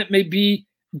planet may be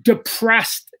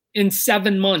depressed in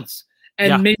 7 months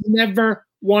and may never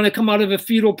want to come out of a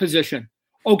fetal position.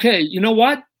 Okay, you know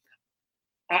what?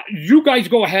 You guys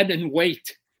go ahead and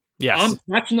wait. Yes.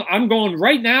 I'm going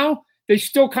right now. They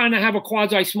still kind of have a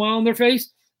quasi smile on their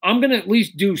face. I'm going to at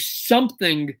least do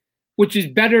something which is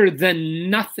better than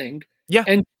nothing. Yeah.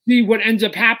 And see what ends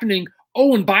up happening.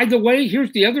 Oh, and by the way,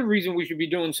 here's the other reason we should be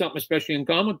doing something, especially in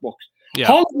comic books. Yeah.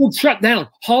 Hollywood shut down.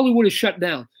 Hollywood is shut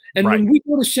down. And when we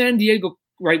go to San Diego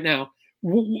right now,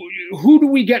 who do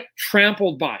we get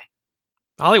trampled by?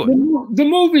 Hollywood. The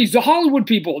movies, the Hollywood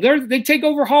people. They take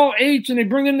over Hall H and they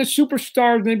bring in the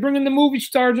superstars and they bring in the movie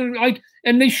stars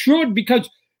and they should, because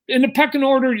in the pecking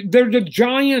order, they're the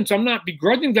giants. I'm not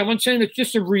begrudging them. I'm saying it's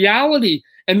just a reality.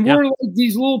 And we're like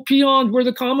these little peons. We're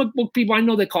the comic book people. I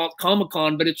know they call it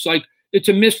Comic-Con, but it's like, it's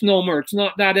a misnomer. It's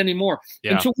not that anymore.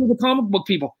 Yeah. And so we're the comic book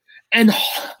people. And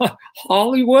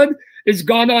Hollywood has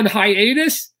gone on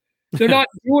hiatus. They're not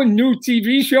doing new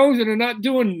TV shows and they're not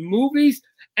doing movies.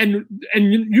 And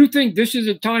you think this is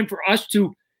a time for us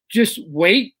to just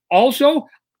wait? Also,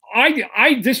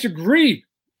 I disagree.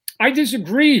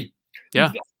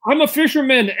 Yeah. I'm a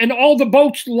fisherman and all the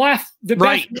boats left the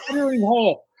best watering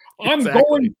hole. I'm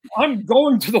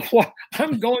going to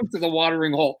the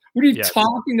watering hole. What are you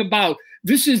talking about?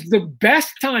 This is the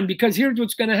best time, because here's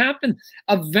what's going to happen.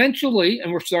 Eventually,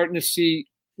 and we're starting to see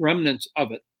remnants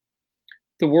of it,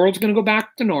 the world's going to go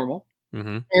back to normal.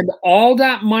 Mm-hmm. And all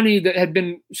that money that had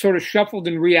been sort of shuffled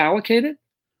and reallocated,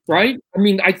 right? I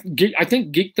mean, I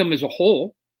think geekdom as a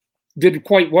whole did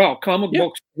quite well. Comic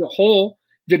books as a whole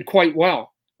did quite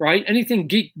well, right? Anything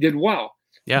geek did well.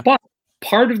 Yeah. But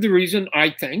part of the reason I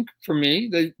think, for me,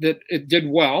 that it did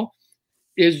well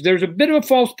is there's a bit of a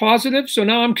false positive. So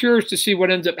now I'm curious to see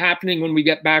what ends up happening when we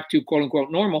get back to quote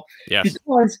unquote normal. Yes.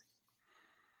 Because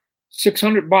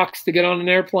 $600 to get on an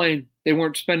airplane, they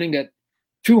weren't spending it.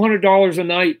 $200 a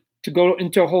night to go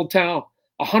into a hotel.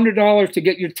 $100 to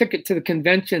get your ticket to the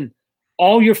convention.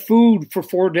 All your food for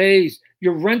 4 days.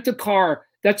 Your rent a car.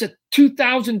 That's a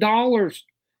 $2,000.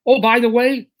 Oh, by the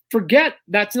way, forget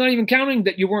that's not even counting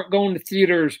that you weren't going to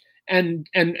theaters and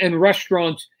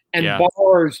restaurants and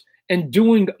bars and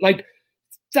doing like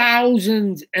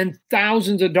thousands and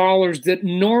thousands of dollars that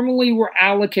normally were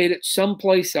allocated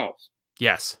someplace else.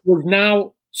 Yes. Was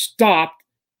now stopped,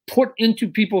 put into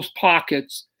people's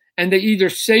pockets, and they either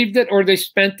saved it or they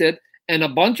spent it. And a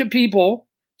bunch of people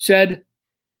said,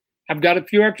 I've got a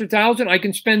few extra thousand. I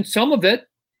can spend some of it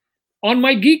on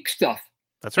my geek stuff.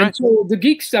 That's right. And so the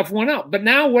geek stuff went out. But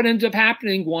now what ends up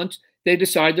happening once they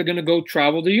decide they're going to go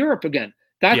travel to Europe again?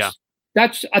 That's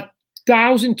 $1,000,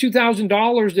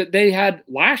 $2,000 that they had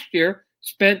last year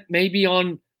spent maybe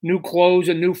on new clothes,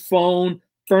 a new phone,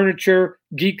 furniture,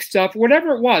 geek stuff,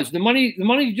 whatever it was. The money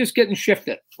is just getting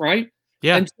shifted, right?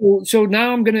 Yeah. And so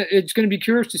now it's gonna be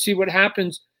curious to see what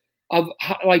happens of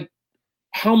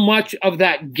how much of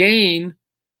that gain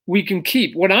we can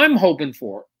keep. What I'm hoping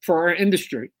for our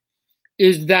industry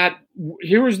is that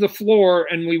here is the floor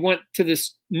and we went to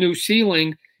this new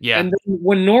ceiling. Yeah. And then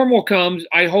when normal comes,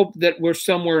 I hope that we're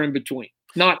somewhere in between.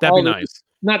 Not all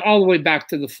the way back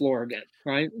to the floor again,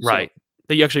 right? Right.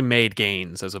 That you actually made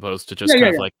gains as opposed to just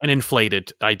kind of like an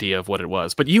inflated idea of what it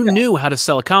was. But you knew how to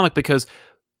sell a comic because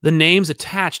the names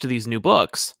attached to these new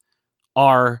books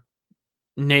are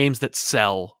names that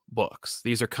sell books.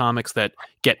 These are comics that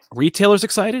get retailers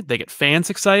excited, they get fans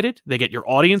excited, they get your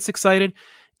audience excited.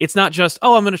 It's not just,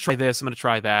 oh, I'm going to try this, I'm going to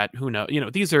try that. Who knows? You know,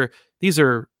 these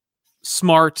are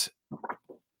smart,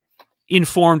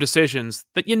 informed decisions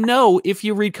that you know if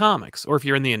you read comics or if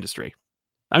you're in the industry.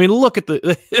 I mean, look at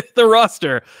the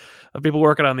roster of people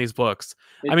working on these books.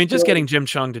 I mean, just getting Jim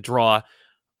Cheung to draw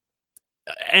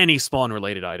any Spawn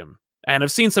related item, and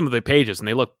I've seen some of the pages, and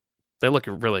they look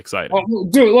really exciting. Oh,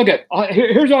 dude, look at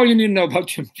here's all you need to know about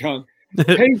Jim Cheung.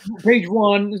 Page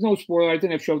 1. There's no spoiler. I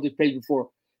think I've showed this page before.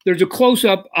 There's a close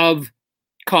up of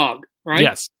Cog, right?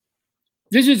 Yes.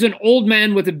 This is an old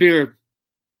man with a beard,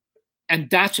 and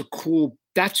that's cool.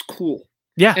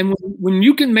 Yeah. And when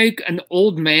you can make an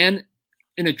old man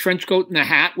in a trench coat and a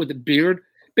hat with a beard,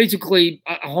 basically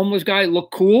a homeless guy,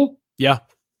 look cool. Yeah.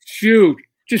 Shoot.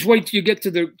 Just wait till you get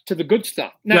to the good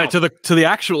stuff. Now, to the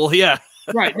actual,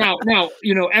 right. Now,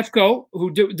 you know, EFCO,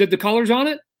 who did the colors on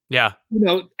it. Yeah. You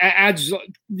know, adds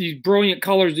these brilliant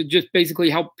colors that just basically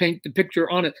help paint the picture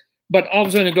on it. But all of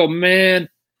a sudden I go, man,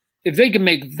 if they can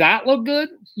make that look good,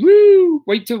 woo,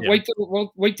 wait till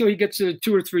he gets to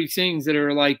 2 or 3 things that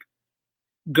are like,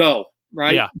 go.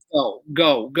 Right? Yeah.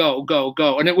 Go.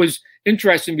 And it was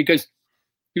interesting because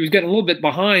he was getting a little bit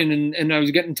behind and I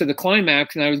was getting to the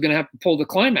climax and I was going to have to pull the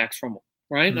climax from him.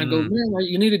 Right. And I go, man,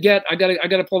 you need to I got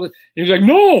to pull it. And he's like,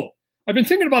 no, I've been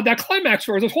thinking about that climax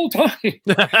for this whole time.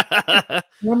 And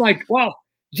I'm like, well,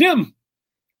 Jim,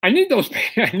 I need those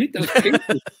pages.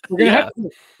 We're going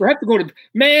to have to go to,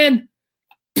 man.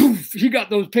 Poof, he got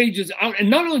those pages out, and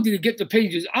not only did he get the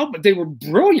pages out, but they were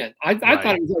brilliant. I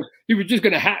thought he was just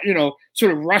going to,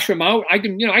 sort of rush them out. I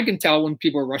can tell when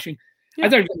people are rushing. Yeah. I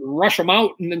thought he was going to rush them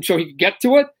out, and then so he could get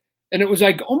to it. And it was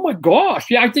like, oh my gosh,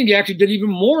 yeah, I think he actually did even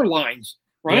more lines,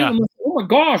 right? Yeah. I'm like, oh my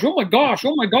gosh.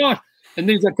 And then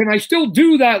he's like, can I still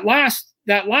do that last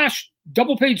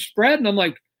double page spread? And I'm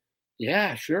like,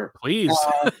 yeah, sure, please.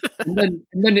 and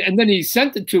then he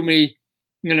sent it to me.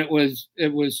 And it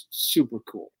was super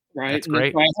cool, right? That's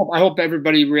great. I hope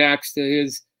everybody reacts to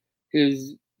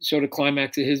his sort of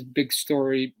climax of his big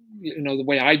story, the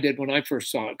way I did when I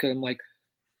first saw it. Because I'm like,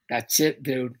 that's it,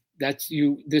 dude. That's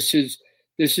you. This is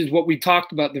what we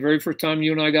talked about the very first time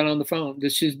you and I got on the phone.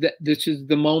 This is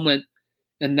the moment,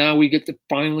 and now we get to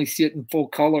finally see it in full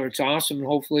color. It's awesome, and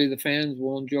hopefully the fans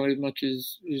will enjoy it as much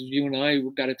as you and I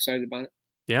got excited about it.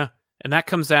 Yeah, and that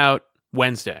comes out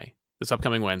Wednesday, this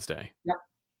upcoming Wednesday. Yeah.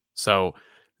 So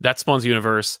that's Spawn's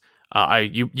Universe.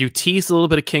 You teased a little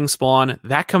bit of King Spawn.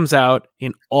 That comes out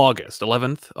in August,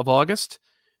 11th of August.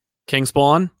 King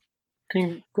Spawn.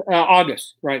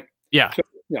 August, right? Yeah. So,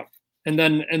 yeah. And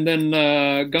then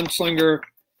Gunslinger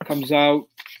comes out.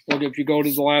 Like if you go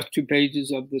to the last 2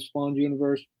 pages of the Spawn's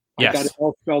Universe, I got it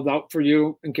all spelled out for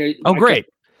you in case. Oh, great.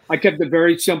 I kept it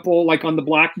very simple, like on the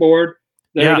blackboard.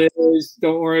 There it is.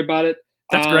 Don't worry about it.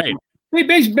 That's great.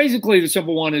 Basically, the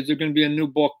simple one is there's going to be a new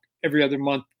book every other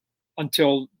month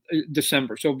until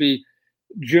December. So it'll be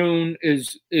June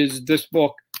is this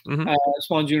book,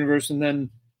 Spawn's Universe, and then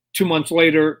 2 months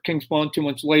later, King Spawn. 2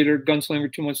 months later,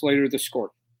 Gunslinger. 2 months later, The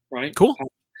Scorch. Right. Cool.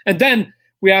 And then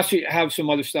we actually have some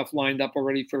other stuff lined up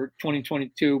already for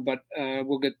 2022, but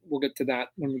we'll get to that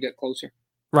when we get closer.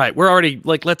 Right. We're already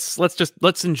like, let's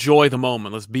enjoy the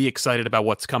moment. Let's be excited about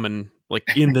what's coming like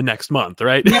in the next month.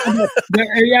 Right.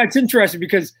 Yeah, it's interesting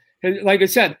because, like I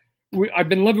said, I've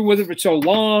been living with it for so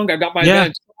long. I got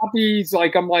my copies.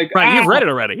 Like I'm like, right, you've read it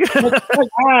already.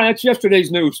 That's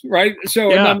yesterday's news, right?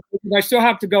 So and I still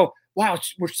have to go. Wow,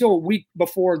 we're still a week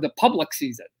before the public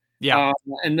sees it. Yeah,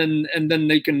 and then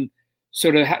they can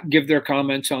sort of give their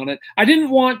comments on it. I didn't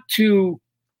want to,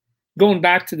 going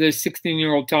back to the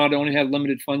 16-year-old Todd only had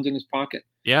limited funds in his pocket.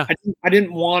 Yeah, I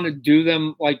didn't want to do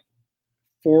them like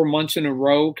 4 months in a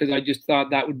row because I just thought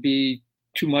that would be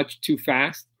too much too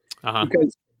fast.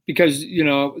 Because you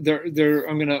know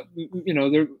I'm gonna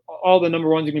they're all the number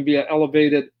ones are gonna be an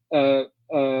elevated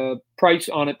price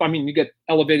on it. I mean, you get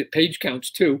elevated page counts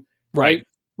too, right?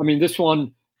 I mean, this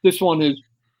one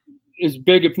is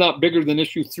big, if not bigger than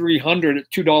issue 300 at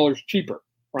 $2 cheaper,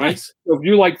 right? Nice. So if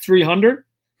you like 300,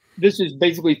 this is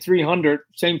basically 300,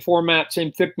 same format,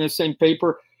 same thickness, same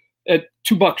paper, at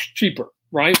 $2 cheaper,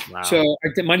 right? Wow. So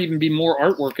it might even be more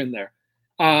artwork in there.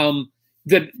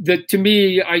 That to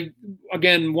me,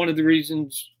 again, one of the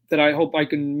reasons that I hope I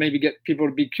can maybe get people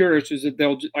to be curious is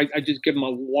that I just give them a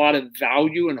lot of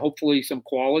value and hopefully some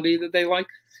quality that they like.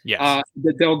 Yes.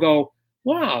 That they'll go,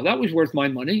 wow, that was worth my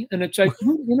money. And it's like,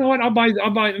 you know what,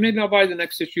 maybe I'll buy the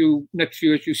next few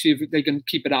issues, see if they can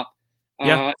keep it up.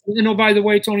 Yeah. By the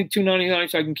way, it's only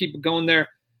 $2.99, so I can keep it going there.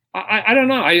 I don't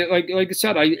know. Like I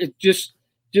said, it just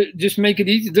make it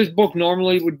easy. This book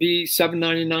normally would be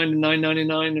 $7.99 to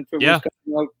 $9.99 if it was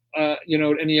coming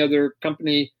out, any other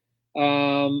company.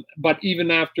 But even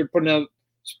after putting out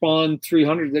Spawn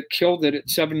 300 that killed it at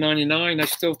 $7.99, I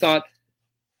still thought,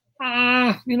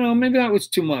 maybe that was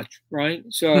too much, right?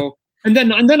 So, and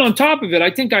then on top of it,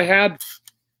 I think I had,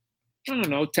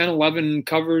 10, 11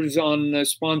 covers on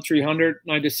Spawn 300,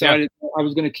 and I decided I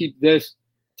was going to keep this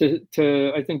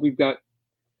to. I think we've got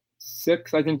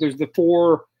 6. I think there's the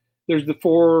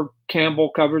 4 Campbell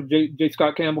covers, J.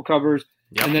 Scott Campbell covers,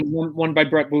 and then one by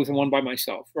Brett Booth and one by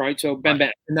myself, right? So bam,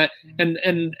 bam. And that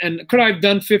and could I have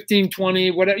done 15,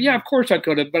 20, whatever? Yeah, of course I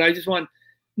could have, but I just want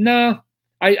I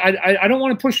don't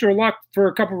want to push their luck for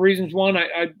a couple of reasons. One,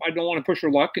 I don't want to push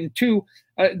their luck, and two,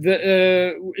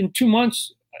 in 2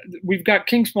 months we've got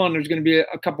King Spawn. There's going to be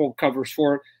a couple of covers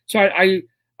for it. So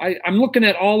I'm looking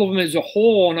at all of them as a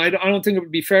whole, and I don't think it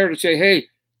would be fair to say, hey,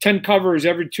 10 covers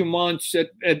every 2 months at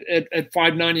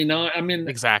 $5.99. I mean,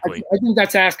 exactly. I think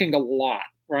that's asking a lot,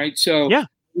 right? So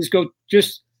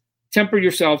just temper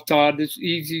yourself, Todd. It's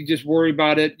easy. Just worry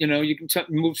about it. You can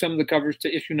move some of the covers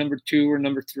to issue number 2 or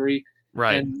number 3,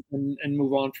 right, and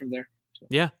move on from there. So.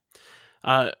 Yeah.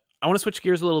 I want to switch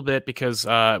gears a little bit because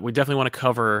we definitely want to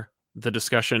cover the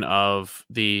discussion of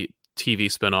the TV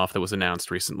spinoff that was announced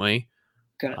recently.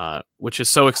 Okay. Which is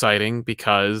so exciting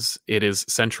because it is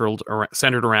centered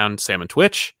around Sam and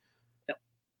Twitch. Yep.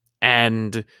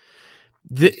 And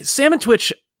Sam and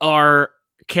Twitch are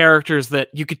characters that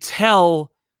you could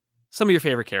tell some of your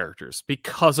favorite characters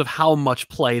because of how much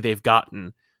play they've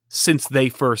gotten since they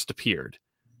first appeared.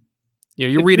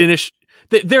 You read an issue,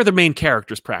 they're the main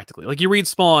characters practically. Like you read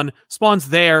Spawn, Spawn's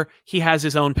there, he has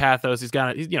his own pathos, he's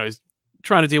trying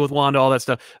to deal with Wanda, all that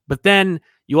stuff. But then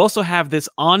you also have this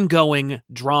ongoing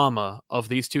drama of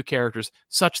these two characters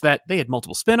such that they had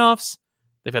multiple spin-offs.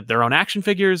 They've had their own action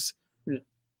figures. Yeah.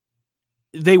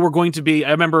 They were going to be,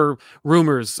 I remember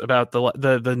rumors about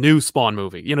the new Spawn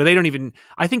movie. They don't even,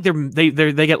 I think they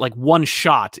get like one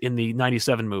shot in the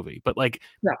 97 movie, but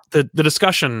the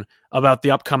discussion about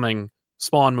the upcoming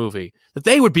Spawn movie, that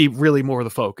they would be really more the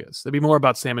focus. They'd be more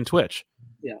about Sam and Twitch.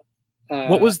 Yeah.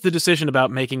 What was the decision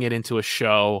about making it into a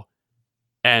show,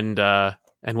 and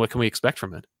what can we expect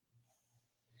from it?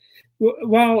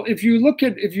 Well, if you look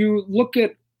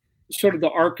at sort of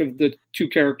the arc of the two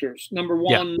characters, number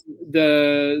one,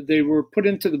 they were put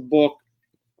into the book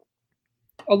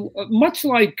much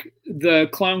like the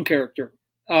clown character,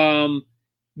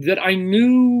 that I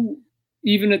knew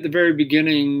even at the very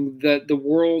beginning that the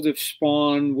world of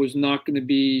Spawn was not going to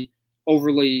be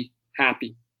overly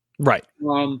happy. Right.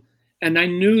 And I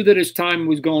knew that as time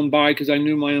was going by, because I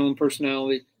knew my own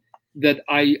personality, that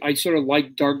I sort of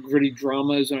like dark, gritty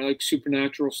dramas and I like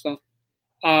supernatural stuff.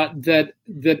 That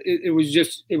it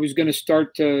was going to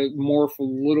start to morph a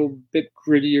little bit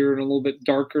grittier and a little bit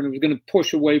darker, and it was going to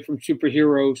push away from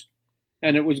superheroes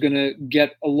and it was going to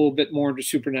get a little bit more into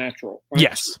supernatural. Right?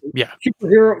 Yes. Yeah.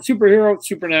 Superhero,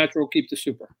 supernatural, keep the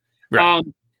super. Right.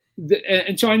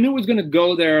 And so I knew it was going to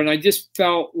go there, and I just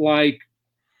felt like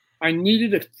I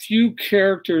needed a few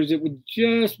characters that would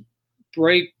just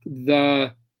break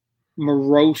the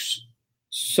morose,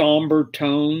 somber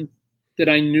tone that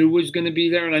I knew was going to be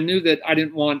there. And I knew that I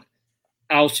didn't want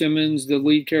Al Simmons, the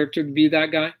lead character, to be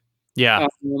that guy. Yeah. I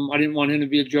didn't want him to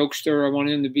be a jokester. I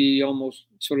wanted him to be almost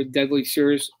sort of deadly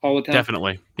serious all the time.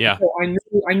 Definitely. Yeah. So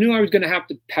I knew I was going to have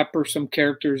to pepper some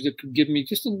characters that could give me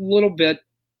just a little bit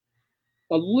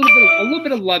of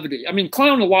levity. I mean,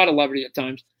 clown a lot of levity at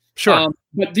times. Sure.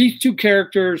 But these two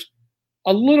characters,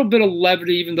 a little bit of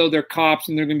levity, even though they're cops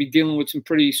and they're going to be dealing with some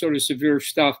pretty sort of severe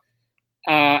stuff.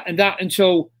 So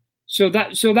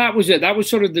that was it. That was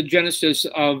sort of the genesis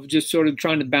of just sort of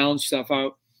trying to balance stuff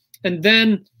out. And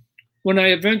then when I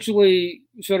eventually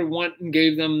sort of went and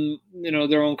gave them,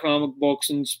 their own comic books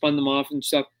and spun them off and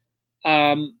stuff,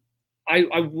 I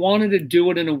wanted to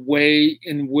do it in a way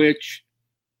in which,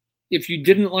 if you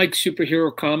didn't like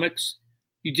superhero comics,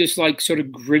 you just like sort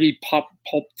of gritty pulp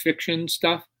fiction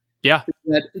stuff. Yeah.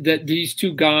 That these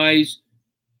two guys,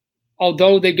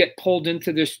 although they get pulled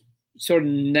into this sort of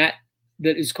net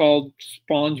that is called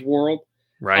Spawn's world,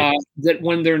 right? That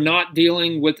when they're not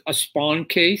dealing with a Spawn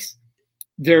case,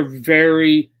 they're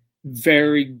very,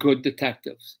 very good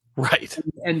detectives. Right.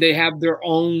 And they have their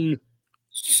own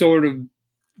sort of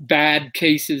bad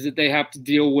cases that they have to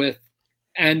deal with.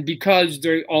 And because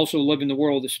they also live in the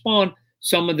world of Spawn,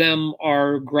 some of them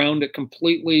are grounded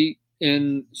completely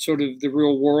in sort of the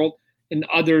real world, and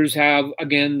others have,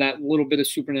 again, that little bit of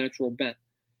supernatural bent.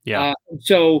 Yeah.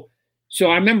 So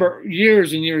I remember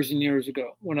years and years and years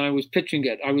ago when I was pitching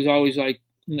it, I was always like,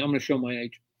 I'm going to show my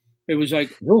age. It was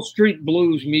like Hill Street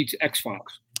Blues meets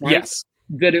X-Files. Right? Yes.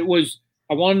 That it was,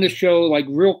 I wanted to show like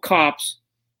real cops,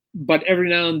 but every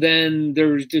now and then there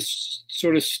was this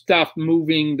sort of stuff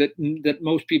moving that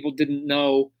most people didn't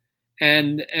know,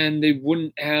 and they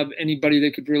wouldn't have anybody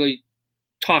they could really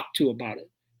talk to about it.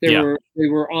 They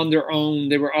were on their own.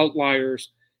 They were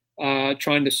outliers,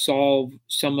 trying to solve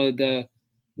some of the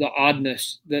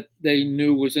oddness that they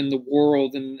knew was in the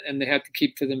world, and they had to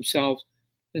keep for themselves.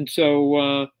 And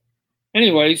so,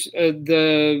 anyways, I'd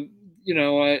been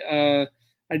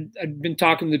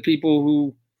talking to people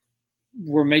who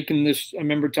were making this. I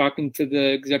remember talking to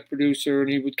the exec producer, and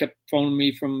he kept phoning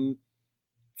me from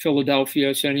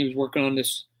Philadelphia, saying he was working on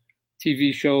this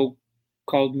TV show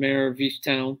called Mayor of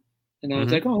Easttown. And I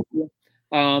was like, oh, cool.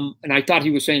 And I thought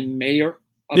he was saying mayor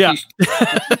of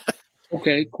Easttown.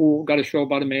 Okay, cool. Got a show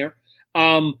about a mayor.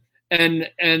 And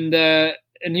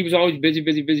he was always busy.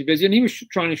 And he was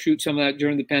trying to shoot some of that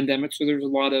during the pandemic. So there's a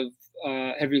lot of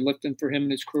heavy lifting for him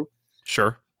and his crew.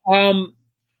 Sure. But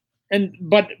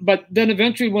then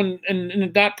eventually and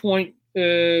at that point,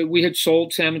 we had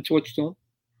sold Sam and Twitch to him.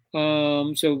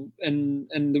 Because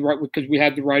we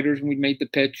had the writers and we made the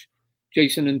pitch,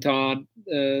 Jason and Todd,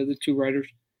 the two writers,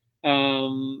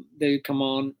 they'd come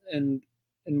on and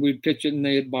we'd pitch it and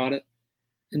they had bought it.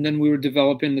 And then we were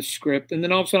developing the script. And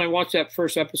then all of a sudden I watched that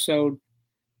first episode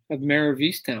of Mayor of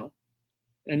Easttown.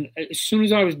 And as soon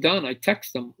as I was done, I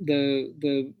texted them,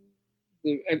 the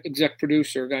exec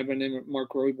producer, a guy by the name of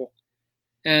Mark Roybal.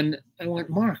 And I went,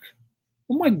 Mark,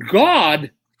 oh my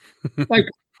God, like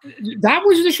that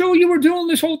was the show you were doing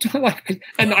this whole time. Like,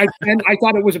 and I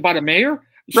thought it was about a mayor.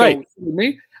 So right.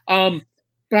 Me. But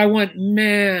I went,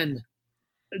 man,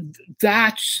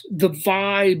 that's the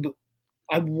vibe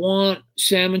I want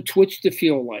Sam and Twitch to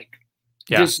feel like.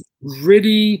 Yeah. This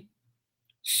gritty,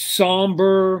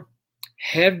 somber,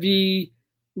 heavy,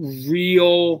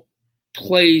 real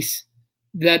place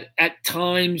that at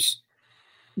times,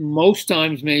 most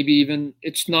times maybe even,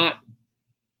 it's not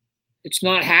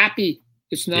happy.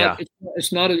 It's not. Yeah.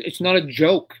 It's not a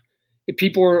joke.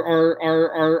 People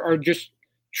are just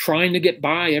trying to get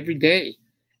by every day,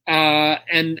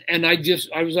 and I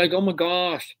was like, oh my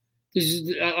gosh, this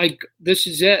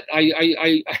is it.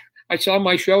 I saw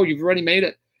my show. You've already made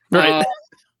it. Right.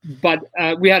 But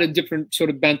we had a different sort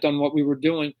of bent on what we were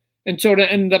doing, and so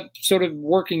to end up sort of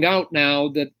working out now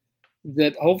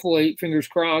that hopefully, fingers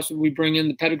crossed, we bring in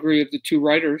the pedigree of the two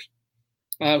writers.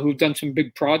 Who've done some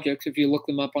big projects if you look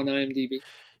them up on IMDb.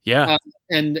 Yeah.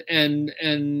 And then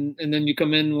you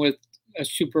come in with a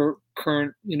super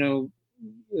current,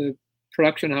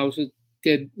 production house that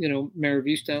did, Mayor of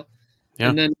Easttown.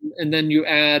 Yeah. And then you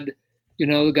add,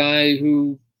 the guy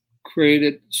who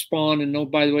created Spawn,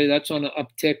 and by the way, that's on an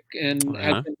uptick and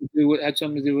had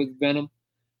something to do with Venom.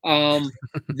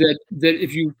 That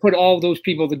if you put all those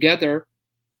people together,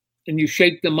 and you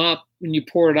shake them up and you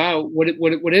pour it out, what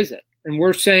is it? And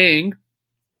we're saying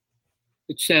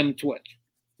it's Salmon Twitch,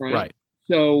 right? Right.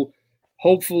 So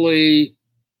hopefully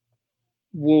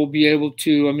we'll be able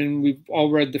to. I mean, we've all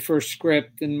read the first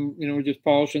script, and we're just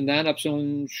polishing that up. So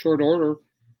in short order,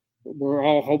 we're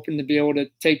all hoping to be able to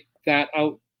take that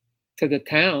out to the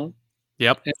town.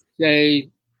 Yep. And say,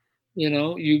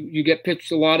 you get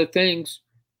pitched a lot of things.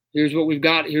 Here's what we've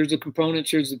got. Here's the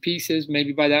components. Here's the pieces.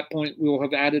 Maybe by that point we'll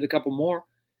have added a couple more.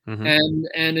 Mm-hmm.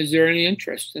 And is there any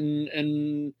interest?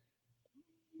 And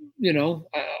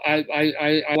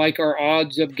I like our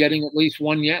odds of getting at least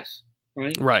one yes.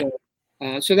 Right. Right.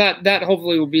 So that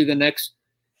hopefully will be the next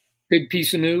big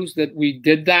piece of news, that we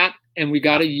did that and we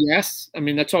got a yes. I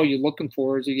mean, that's all you're looking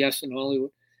for, is a yes in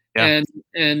Hollywood. Yeah.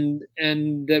 And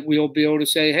that we'll be able to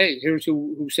say, hey, here's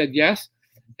who said yes,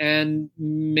 and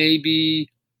maybe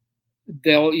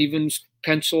they'll even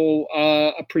pencil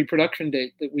a pre-production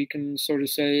date that we can sort of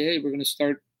say, hey, we're going to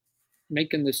start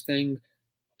making this thing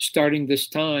starting this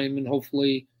time, and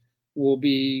hopefully we'll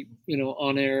be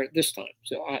on air at this time.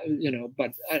 So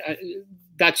but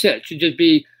that's it. It should just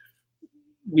be,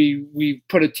 we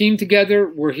put a team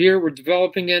together, we're here, we're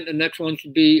developing it, and the next one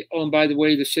should be, oh, and by the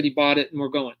way, the city bought it and we're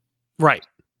going. Right.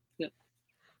 Yeah.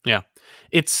 Yeah.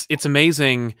 It's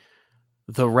amazing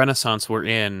the renaissance we're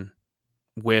in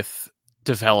with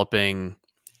developing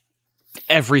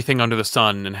everything under the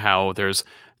sun, and how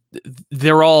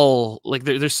they're all like,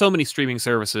 there's so many streaming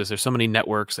services, there's so many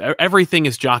networks, everything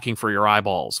is jockeying for your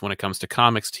eyeballs when it comes to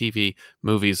comics, TV,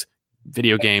 movies,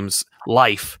 video games,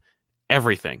 life,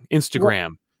 everything,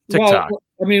 Instagram, TikTok.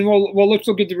 Well, let's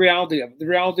look at the reality of it. The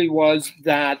reality was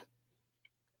that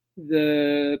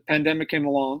the pandemic came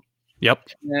along. Yep.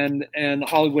 And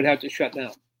Hollywood had to shut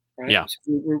down. Right. Yeah.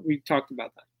 So we talked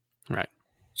about that. Right.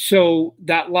 So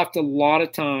that left a lot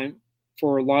of time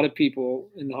for a lot of people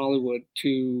in Hollywood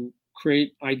to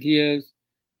create ideas,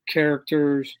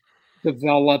 characters,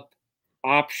 develop,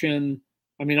 option.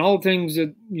 I mean, all the things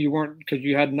that you weren't, because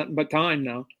you had nothing but time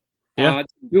now to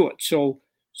do it. So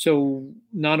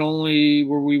not only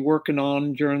were we working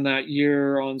on during that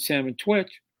year on Salmon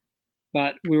Twitch,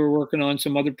 but we were working on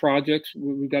some other projects.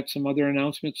 We've got some other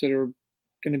announcements that are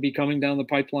going to be coming down the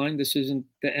pipeline. This isn't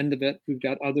the end of it. We've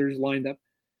got others lined up.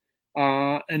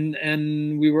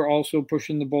 And we were also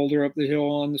pushing the boulder up the hill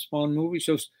on the Spawn movie.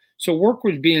 So work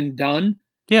was being done.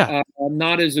 Yeah.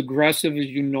 Not as aggressive as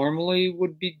you normally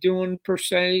would be doing per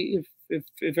se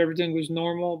if everything was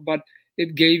normal, but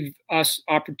it gave us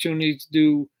opportunities to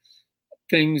do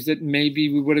things that maybe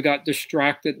we would have got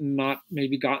distracted and not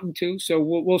maybe gotten to. So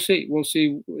we'll see. We'll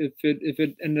see if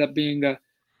it ended up being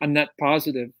a net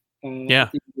positive. Yeah.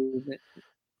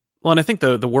 Well, and I think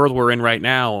the world we're in right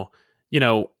now,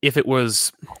 if it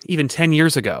was even 10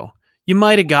 years ago, you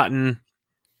might have gotten,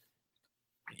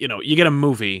 you get a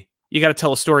movie, you got to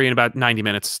tell a story in about 90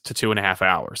 minutes to 2.5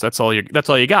 hours. That's all you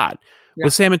got. Yeah.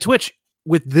 With Salmon Twitch,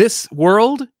 with this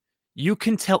world, you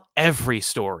can tell every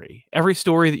story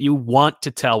that you want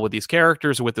to tell with these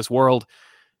characters or with this world.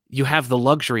 You have the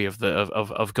luxury of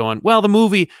going, well, the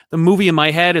movie in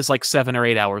my head is like 7 or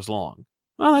 8 hours long.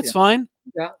 Well, that's fine.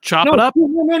 Yeah. Chop it up.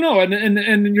 No.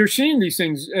 And you're seeing these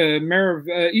things. Mayor of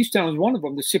Easttown is one of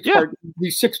them.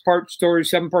 These 6-part stories,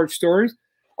 7-part stories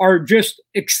are just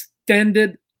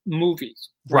extended movies,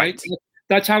 right?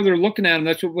 That's how they're looking at them.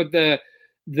 That's what the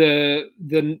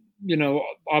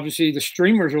obviously the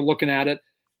streamers are looking at it.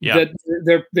 Yeah.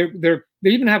 That they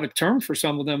even have a term for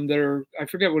some of them that are, I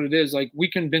forget what it is, like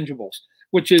weekend bingeables,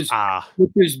 which is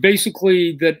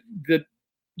basically that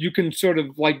you can sort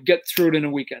of like get through it in a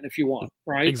weekend if you want,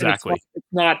 right? Exactly. It's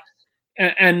not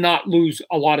and not lose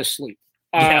a lot of sleep.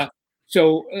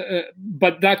 So,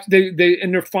 but that's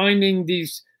they're finding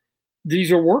these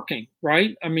are working,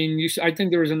 right? I mean, I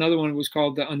think there was another one that was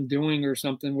called The Undoing or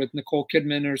something with Nicole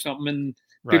Kidman or something, and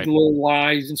Big Little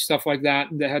Lies and stuff like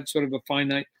that, and they had sort of a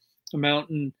finite amount,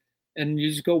 and you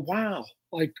just go, wow,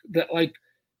 like that, like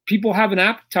people have an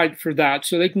appetite for that,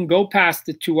 so they can go past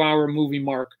the 2-hour movie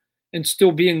mark and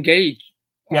still be engaged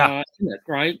in it,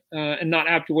 right? And not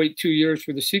have to wait 2 years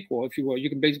for the sequel, if you will. You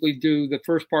can basically do the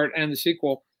first part and the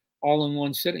sequel all in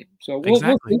one sitting. So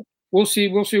we'll see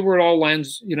where it all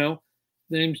lands. The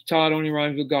name's Todd, only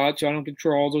rhymes with God, so I don't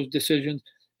control all those decisions,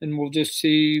 and we'll just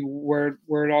see where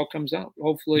it all comes out.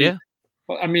 Hopefully,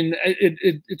 I mean,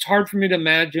 it's hard for me to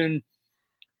imagine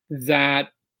that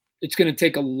it's going to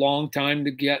take a long time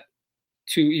to get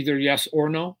to either yes or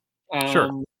no.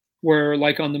 Sure. Where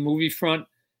like on the movie front,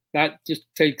 that just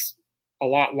takes a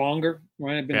lot longer,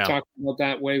 right? I've been talking about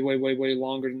that way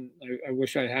longer than I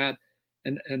wish I had.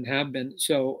 and have been.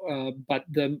 So, but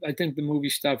I think the movie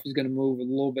stuff is going to move a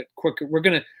little bit quicker. We're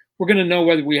gonna know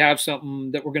whether we have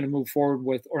something that we're going to move forward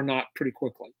with or not pretty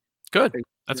quickly. Good,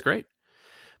 that's great.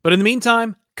 But in the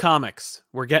meantime, comics.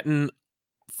 We're getting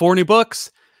 4 new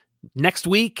books next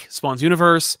week. Spawn's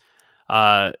Universe,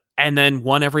 and then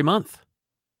one every month.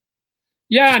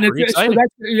 Yeah, and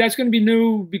that's going to be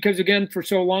new because, again, for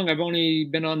so long I've only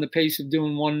been on the pace of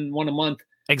doing one a month.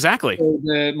 Exactly. So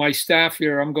my staff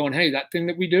here, I'm going, hey, that thing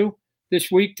that we do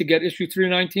this week to get issue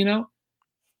 319 out,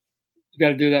 you got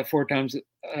to do that 4 times a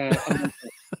month.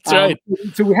 That's right.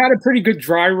 So we had a pretty good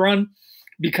dry run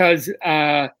because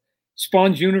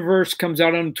Spawn's Universe comes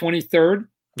out on the 23rd.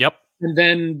 Yep. And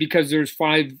then because there's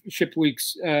 5 ship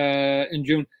weeks in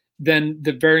June, then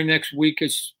the very next week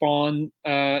is Spawn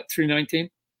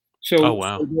 319. So, oh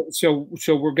wow. So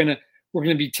we're gonna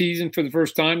be teasing for the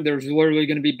first time. There's literally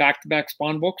gonna be back-to-back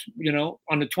Spawn books,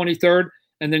 on the 23rd,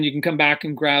 and then you can come back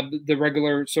and grab the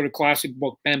regular sort of classic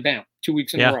book, bam, bam, 2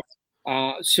 weeks in a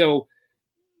row. So,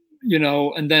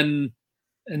 and then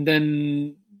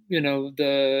you're not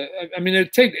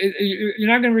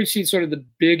going to receive sort of the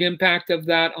big impact of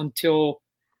that until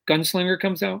Gunslinger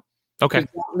comes out. Okay.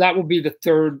 That will be the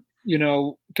third,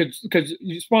 because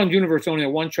Spawn's Universe only a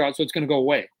one-shot, so it's going to go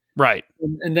away. Right.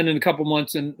 And then in a couple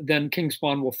months, and then King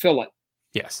Spawn will fill it.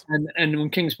 Yes. And when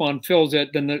King Spawn fills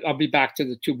it, then I'll be back to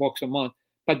the 2 books a month.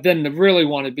 But then to really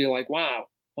want to be like, wow,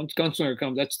 once Gunslinger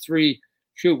comes, that's 3.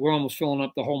 Shoot, we're almost filling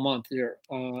up the whole month here.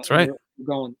 That's right. We're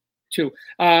going 2.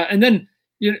 And then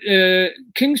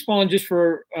King Spawn, just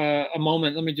for a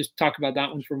moment, let me just talk about that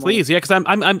one for a moment. Please, yeah, because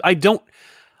I don't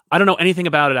know anything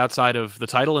about it outside of the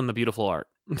title and the beautiful art.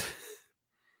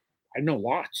 I know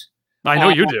lots. I know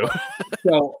you do.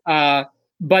 So,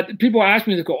 but people ask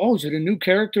me, they go, "Oh, is it a new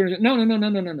character?"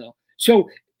 No. So,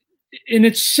 in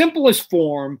its simplest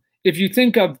form, if you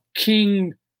think of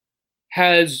King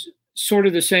has sort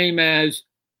of the same as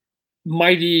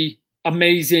mighty,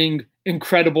 amazing,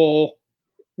 incredible,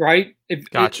 right?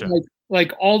 Gotcha.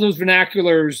 Like all those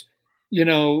vernaculars,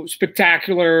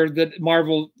 spectacular that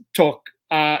Marvel took,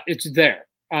 it's there.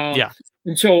 Yeah.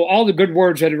 And so all the good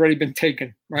words had already been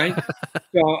taken, right?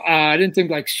 So I didn't think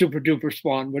like super duper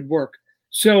Spawn would work.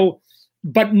 So,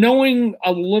 but knowing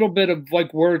a little bit of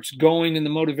like where it's going and the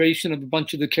motivation of a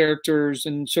bunch of the characters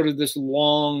and sort of this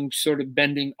long sort of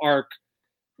bending arc,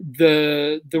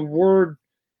 the word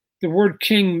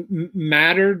King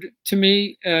mattered to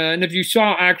me. And if you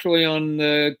saw actually on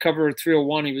the cover of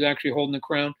 301, he was actually holding the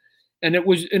crown, and it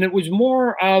was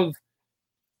more of,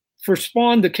 for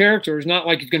Spawn, the character is not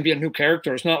like it's going to be a new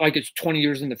character. It's not like it's 20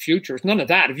 years in the future. It's none of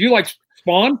that. If you like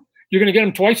Spawn, you're going to get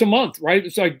him twice a month, right?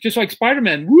 It's like just like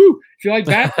Spider-Man. Woo! If you like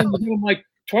Batman, you get him like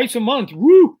twice a month.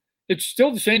 Woo! It's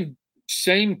still the same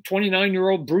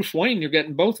 29-year-old Bruce Wayne. You're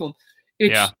getting both of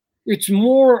them. It's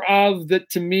more of that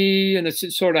to me, and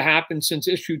it's sort of happened since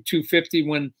issue 250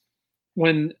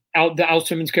 when the Al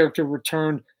Simmons character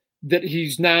returned, that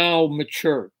he's now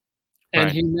matured, and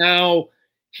right.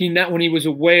 he when he was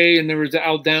away and there was the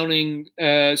Al Downing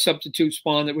substitute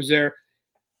Spawn that was there.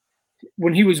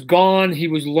 When he was gone, he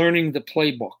was learning the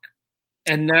playbook,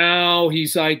 and now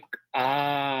he's like,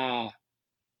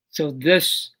 so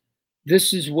this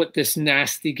is what this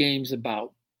nasty game's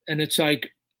about, and it's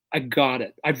like, I got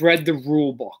it. I've read the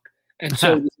rule book, and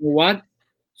so you know what?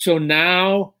 So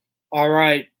now, all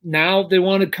right, now they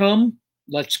want to come.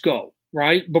 Let's go.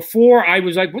 Right. Before I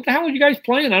was like, what the hell are you guys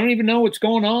playing? I don't even know what's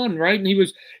going on. Right. And he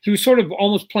was sort of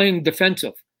almost playing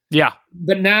defensive. Yeah.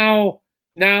 But now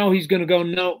he's going to go,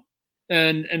 no.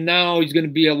 And now he's going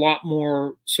to be a lot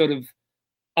more sort of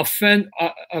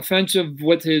offensive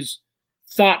with his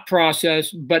thought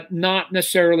process, but not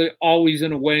necessarily always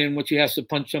in a way in which he has to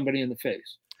punch somebody in the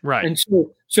face. Right. And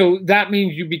so that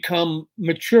means you become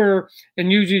mature,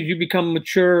 and usually you become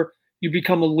mature, you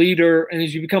become a leader. And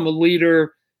as you become a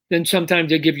leader, then sometimes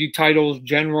they give you titles,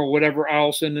 general, whatever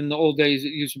else. And in the old days, it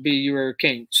used to be you were a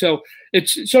king. So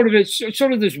it's sort of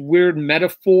this weird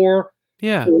metaphor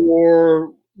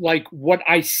for like what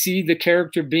I see the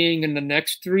character being in the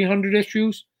next 300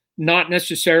 issues, not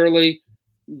necessarily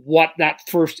what that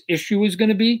first issue is going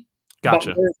to be,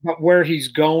 Gotcha. but where he's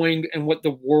going and what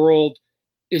the world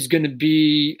is going to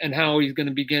be and how he's going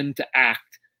to begin to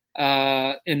act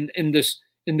in this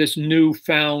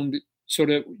newfound sort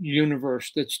of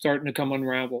universe that's starting to come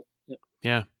unravel.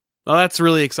 Yeah. Well, that's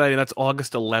really exciting. That's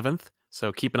August 11th.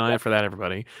 So keep an eye out for that,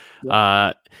 everybody.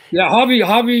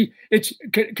 Javi. It's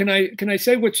can I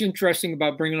say what's interesting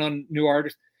about bringing on new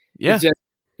artists? Yeah.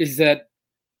 Is that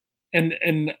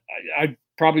and I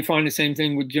probably find the same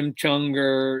thing with Jim Chung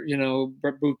or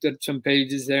Brett Booth did some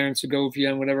pages there and Segovia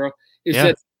and whatever.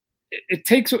 That it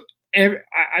takes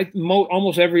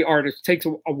almost every artist takes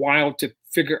a while to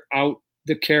figure out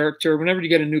the character. Whenever you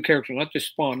get a new character, not just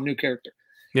Spawn, a new character.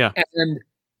 Yeah.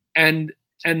 And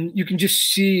you can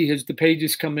just see as the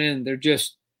pages come in, they're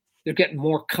getting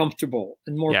more comfortable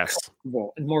and more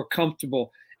comfortable and more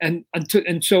comfortable. And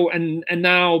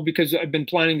now, because I've been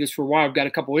planning this for a while, I've got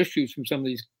a couple issues from some of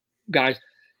these guys,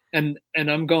 and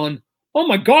I'm going, oh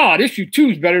my God, issue 2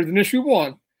 is better than issue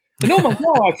 1. And oh my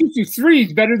God, issue 3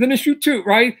 is better than issue 2,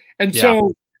 right? And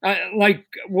so, like,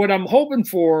 what I'm hoping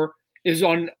for is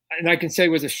and I can say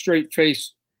with a straight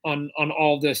face on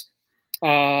all this,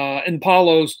 and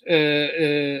Paulo's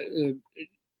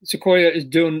Sequoia is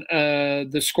doing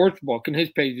the Scorch book, and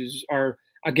his pages are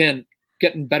again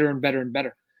getting better and better and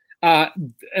better. That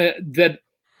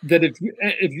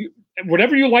if you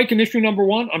whatever you like in issue number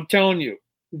 1, I'm telling you,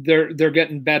 they're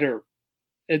getting better.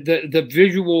 The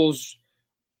visuals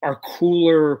are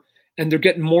cooler, and they're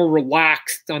getting more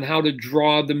relaxed on how to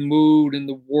draw the mood and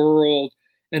the world.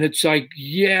 And it's like,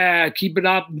 yeah, keep it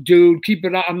up, dude, keep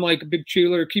it up. I'm like a big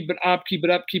cheerleader, keep it up, keep it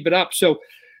up, keep it up. So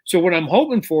what I'm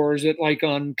hoping for is that, like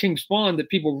on King Spawn, that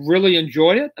people really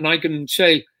enjoy it, and I can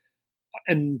say,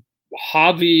 and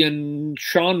Javi and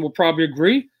Sean will probably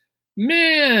agree,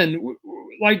 man,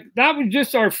 like that was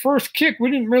just our first kick.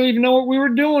 We didn't really even know what we were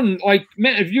doing. Like,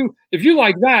 man, if you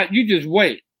like that, you just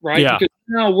wait, right? Yeah. Because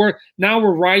now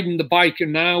we're riding the bike,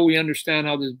 and now we understand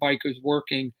how this bike is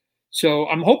working. So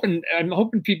I'm hoping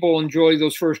people enjoy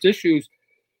those first issues,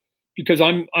 because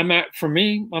and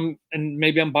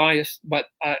maybe I'm biased, but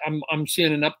I'm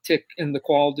seeing an uptick in the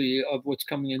quality of what's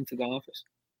coming into the office.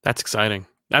 That's exciting.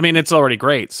 I mean, it's already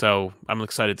great, so I'm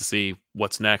excited to see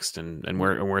what's next and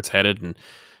where it's headed. And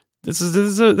this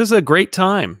is a great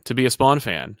time to be a Spawn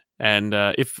fan. And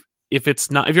if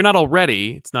you're not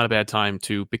already, it's not a bad time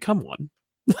to become one.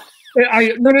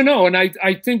 No. And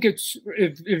I think it's,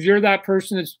 if you're that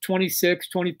person that's 26,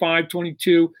 25,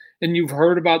 22, and you've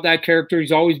heard about that character,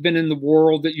 he's always been in the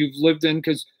world that you've lived in,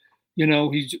 because, you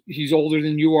know, he's older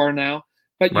than you are now,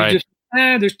 but you just,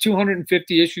 there's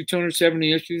 250 issues,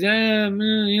 270 issues.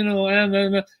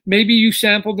 Maybe you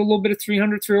sampled a little bit of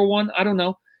 300, 301. I don't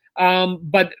know.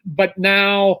 But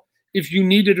now, if you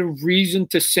needed a reason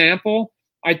to sample,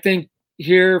 I think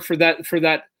here for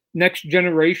that next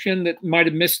generation that might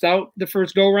have missed out the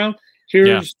first go around,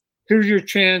 here's your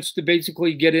chance to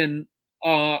basically get in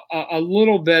a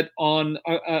little bit on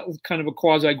a kind of a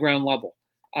quasi ground level,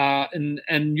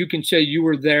 and you can say you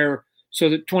were there, so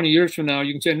that 20 years from now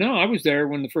you can say, no, I was there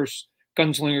when the first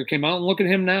Gunslinger came out, and look at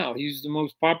him now, he's the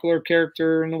most popular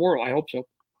character in the world. I hope so.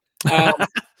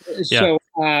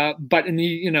 But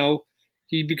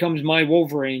he becomes my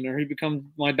Wolverine, or he becomes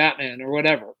my Batman, or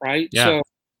whatever, right? I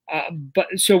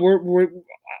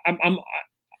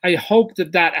hope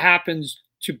that happens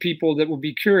to people that will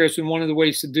be curious, and one of the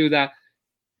ways to do that,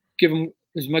 give them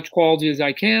as much quality as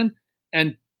I can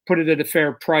and put it at a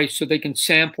fair price so they can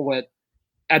sample it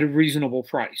at a reasonable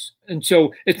price. And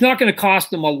so it's not going to cost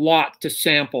them a lot to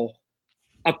sample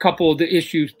a couple of the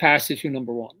issues past issue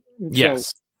number 1.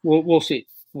 Yes. So we'll see.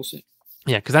 We'll see.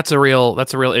 Yeah, because that's a real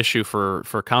issue for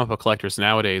comic book collectors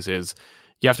nowadays, is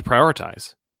you have to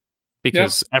prioritize,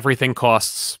 because everything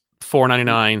costs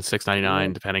 $4.99,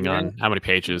 $6.99, depending on how many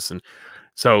pages. And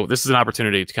so this is an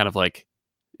opportunity to kind of like,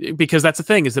 because that's the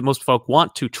thing, is that most folk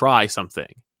want to try something.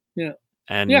 Yeah.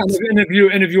 And if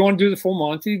you want to do the full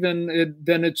Monty, then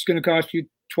it's going to cost you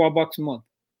 $12 a month.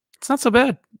 It's not so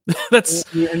bad.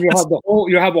 And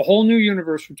you'll have a whole new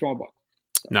universe for $12. So.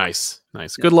 Nice.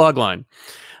 Good log line.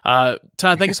 Todd,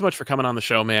 thank you so much for coming on the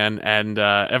show, man. And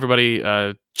everybody,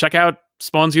 check out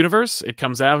Spawn's Universe. It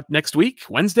comes out next week,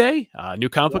 Wednesday, new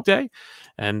comic book day.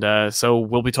 And so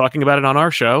we'll be talking about it on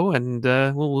our show, and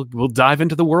we'll dive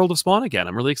into the world of Spawn again.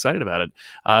 I'm really excited about it.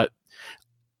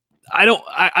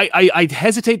 I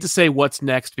hesitate to say what's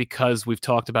next, because we've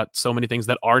talked about so many things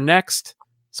that are next.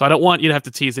 So I don't want you to have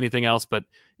to tease anything else, but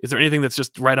is there anything that's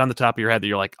just right on the top of your head that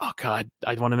you're like, oh God,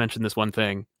 I want to mention this one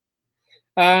thing?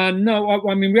 No,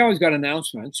 I mean, we always got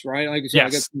announcements, right? Like I said, I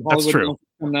got some Hollywood, that's true.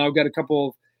 Now I've got a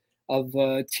couple of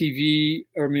toy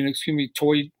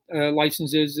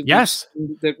licenses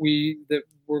that we're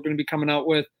going to be coming out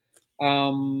with.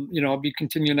 I'll be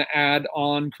continuing to add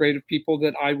on creative people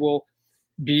that I will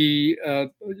be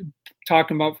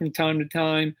talking about from time to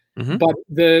time. Mm-hmm. But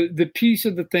the piece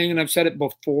of the thing, and I've said it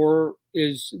before,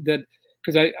 is that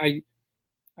because I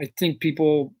think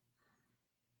people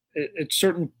at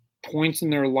certain points in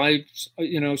their lives,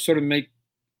 sort of make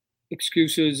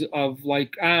excuses of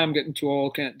like, I'm getting too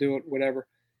old, can't do it, whatever.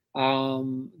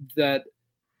 That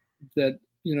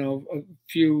you know, a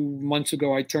few months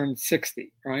ago I turned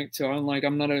 60, right? So I'm like,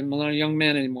 I'm not a young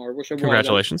man anymore. I wish I was.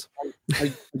 Congratulations.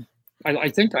 I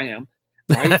think I am,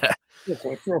 right?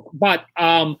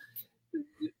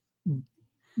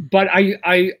 But I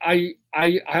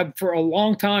have for a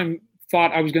long time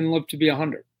thought I was going to live to be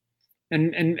 100,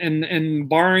 and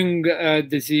barring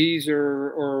disease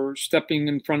or stepping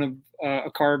in front of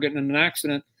a car getting in an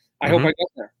accident, I hope I get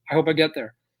there. I hope I get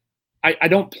there. I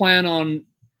don't plan on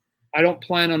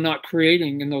not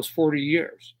creating in those 40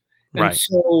 years. And right.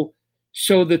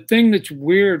 So the thing that's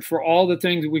weird for all the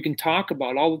things that we can talk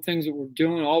about, all the things that we're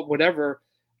doing, all whatever,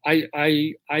 I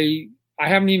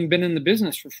haven't even been in the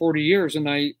business for 40 years, and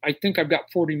I think I've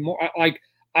got 40 more. Like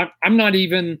I'm not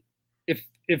even,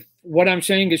 if what I'm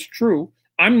saying is true,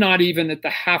 I'm not even at the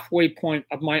halfway point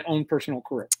of my own personal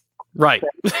career. Right.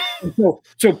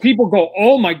 So people go,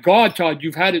 "Oh my God, Todd,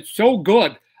 you've had it so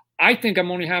good." I think I'm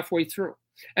only halfway through.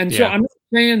 And so I'm not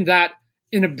saying that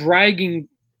in a bragging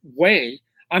way.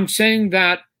 I'm saying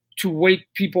that to wake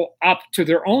people up to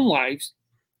their own lives,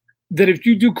 that if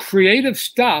you do creative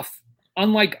stuff,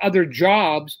 unlike other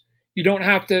jobs, you don't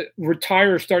have to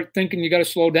retire or start thinking you got to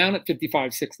slow down at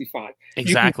 55, 65.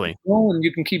 Exactly.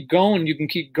 You can keep going. You can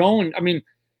keep going. I mean,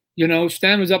 you know,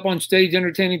 Stan was up on stage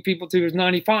entertaining people till he was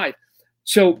 95.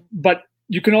 So, but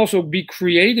you can also be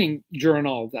creating during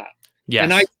all of that. Yes.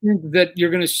 And I think that you're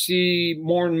going to see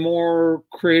more and more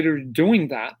creators doing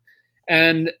that.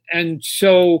 And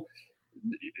so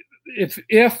if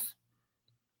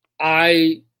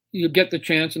you get the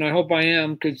chance, and I hope I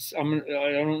am, because I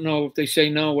don't know if they say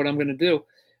no, what I'm going to do,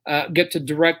 get to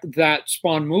direct that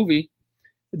Spawn movie,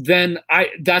 then I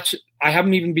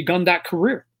haven't even begun that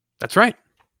career. That's right.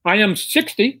 I am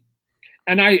 60,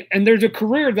 and there's a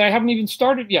career that I haven't even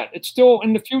started yet. It's still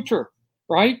in the future,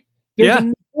 right? There's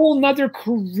a whole nother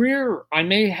career I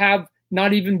may have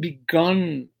not even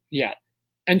begun yet.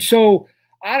 And so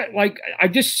I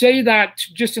just say that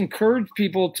to just encourage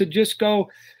people to just go,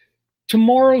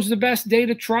 tomorrow's the best day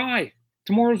to try.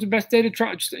 Tomorrow's the best day to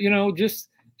try. You know, just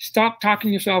stop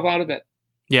talking yourself out of it.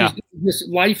 Yeah. This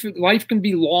life can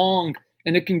be long,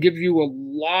 and it can give you a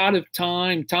lot of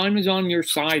time. Time is on your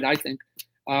side, I think.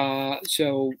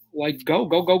 So like go.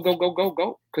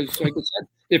 Because like I said,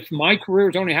 if my career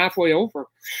is only halfway over,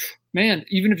 man,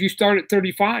 even if you start at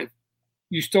 35,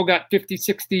 you still got 50,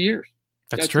 60 years.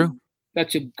 That's true.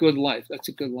 That's a good life. That's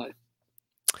a good life.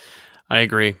 I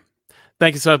agree.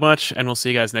 Thank you so much, and we'll see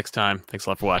you guys next time. Thanks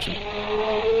a lot for watching.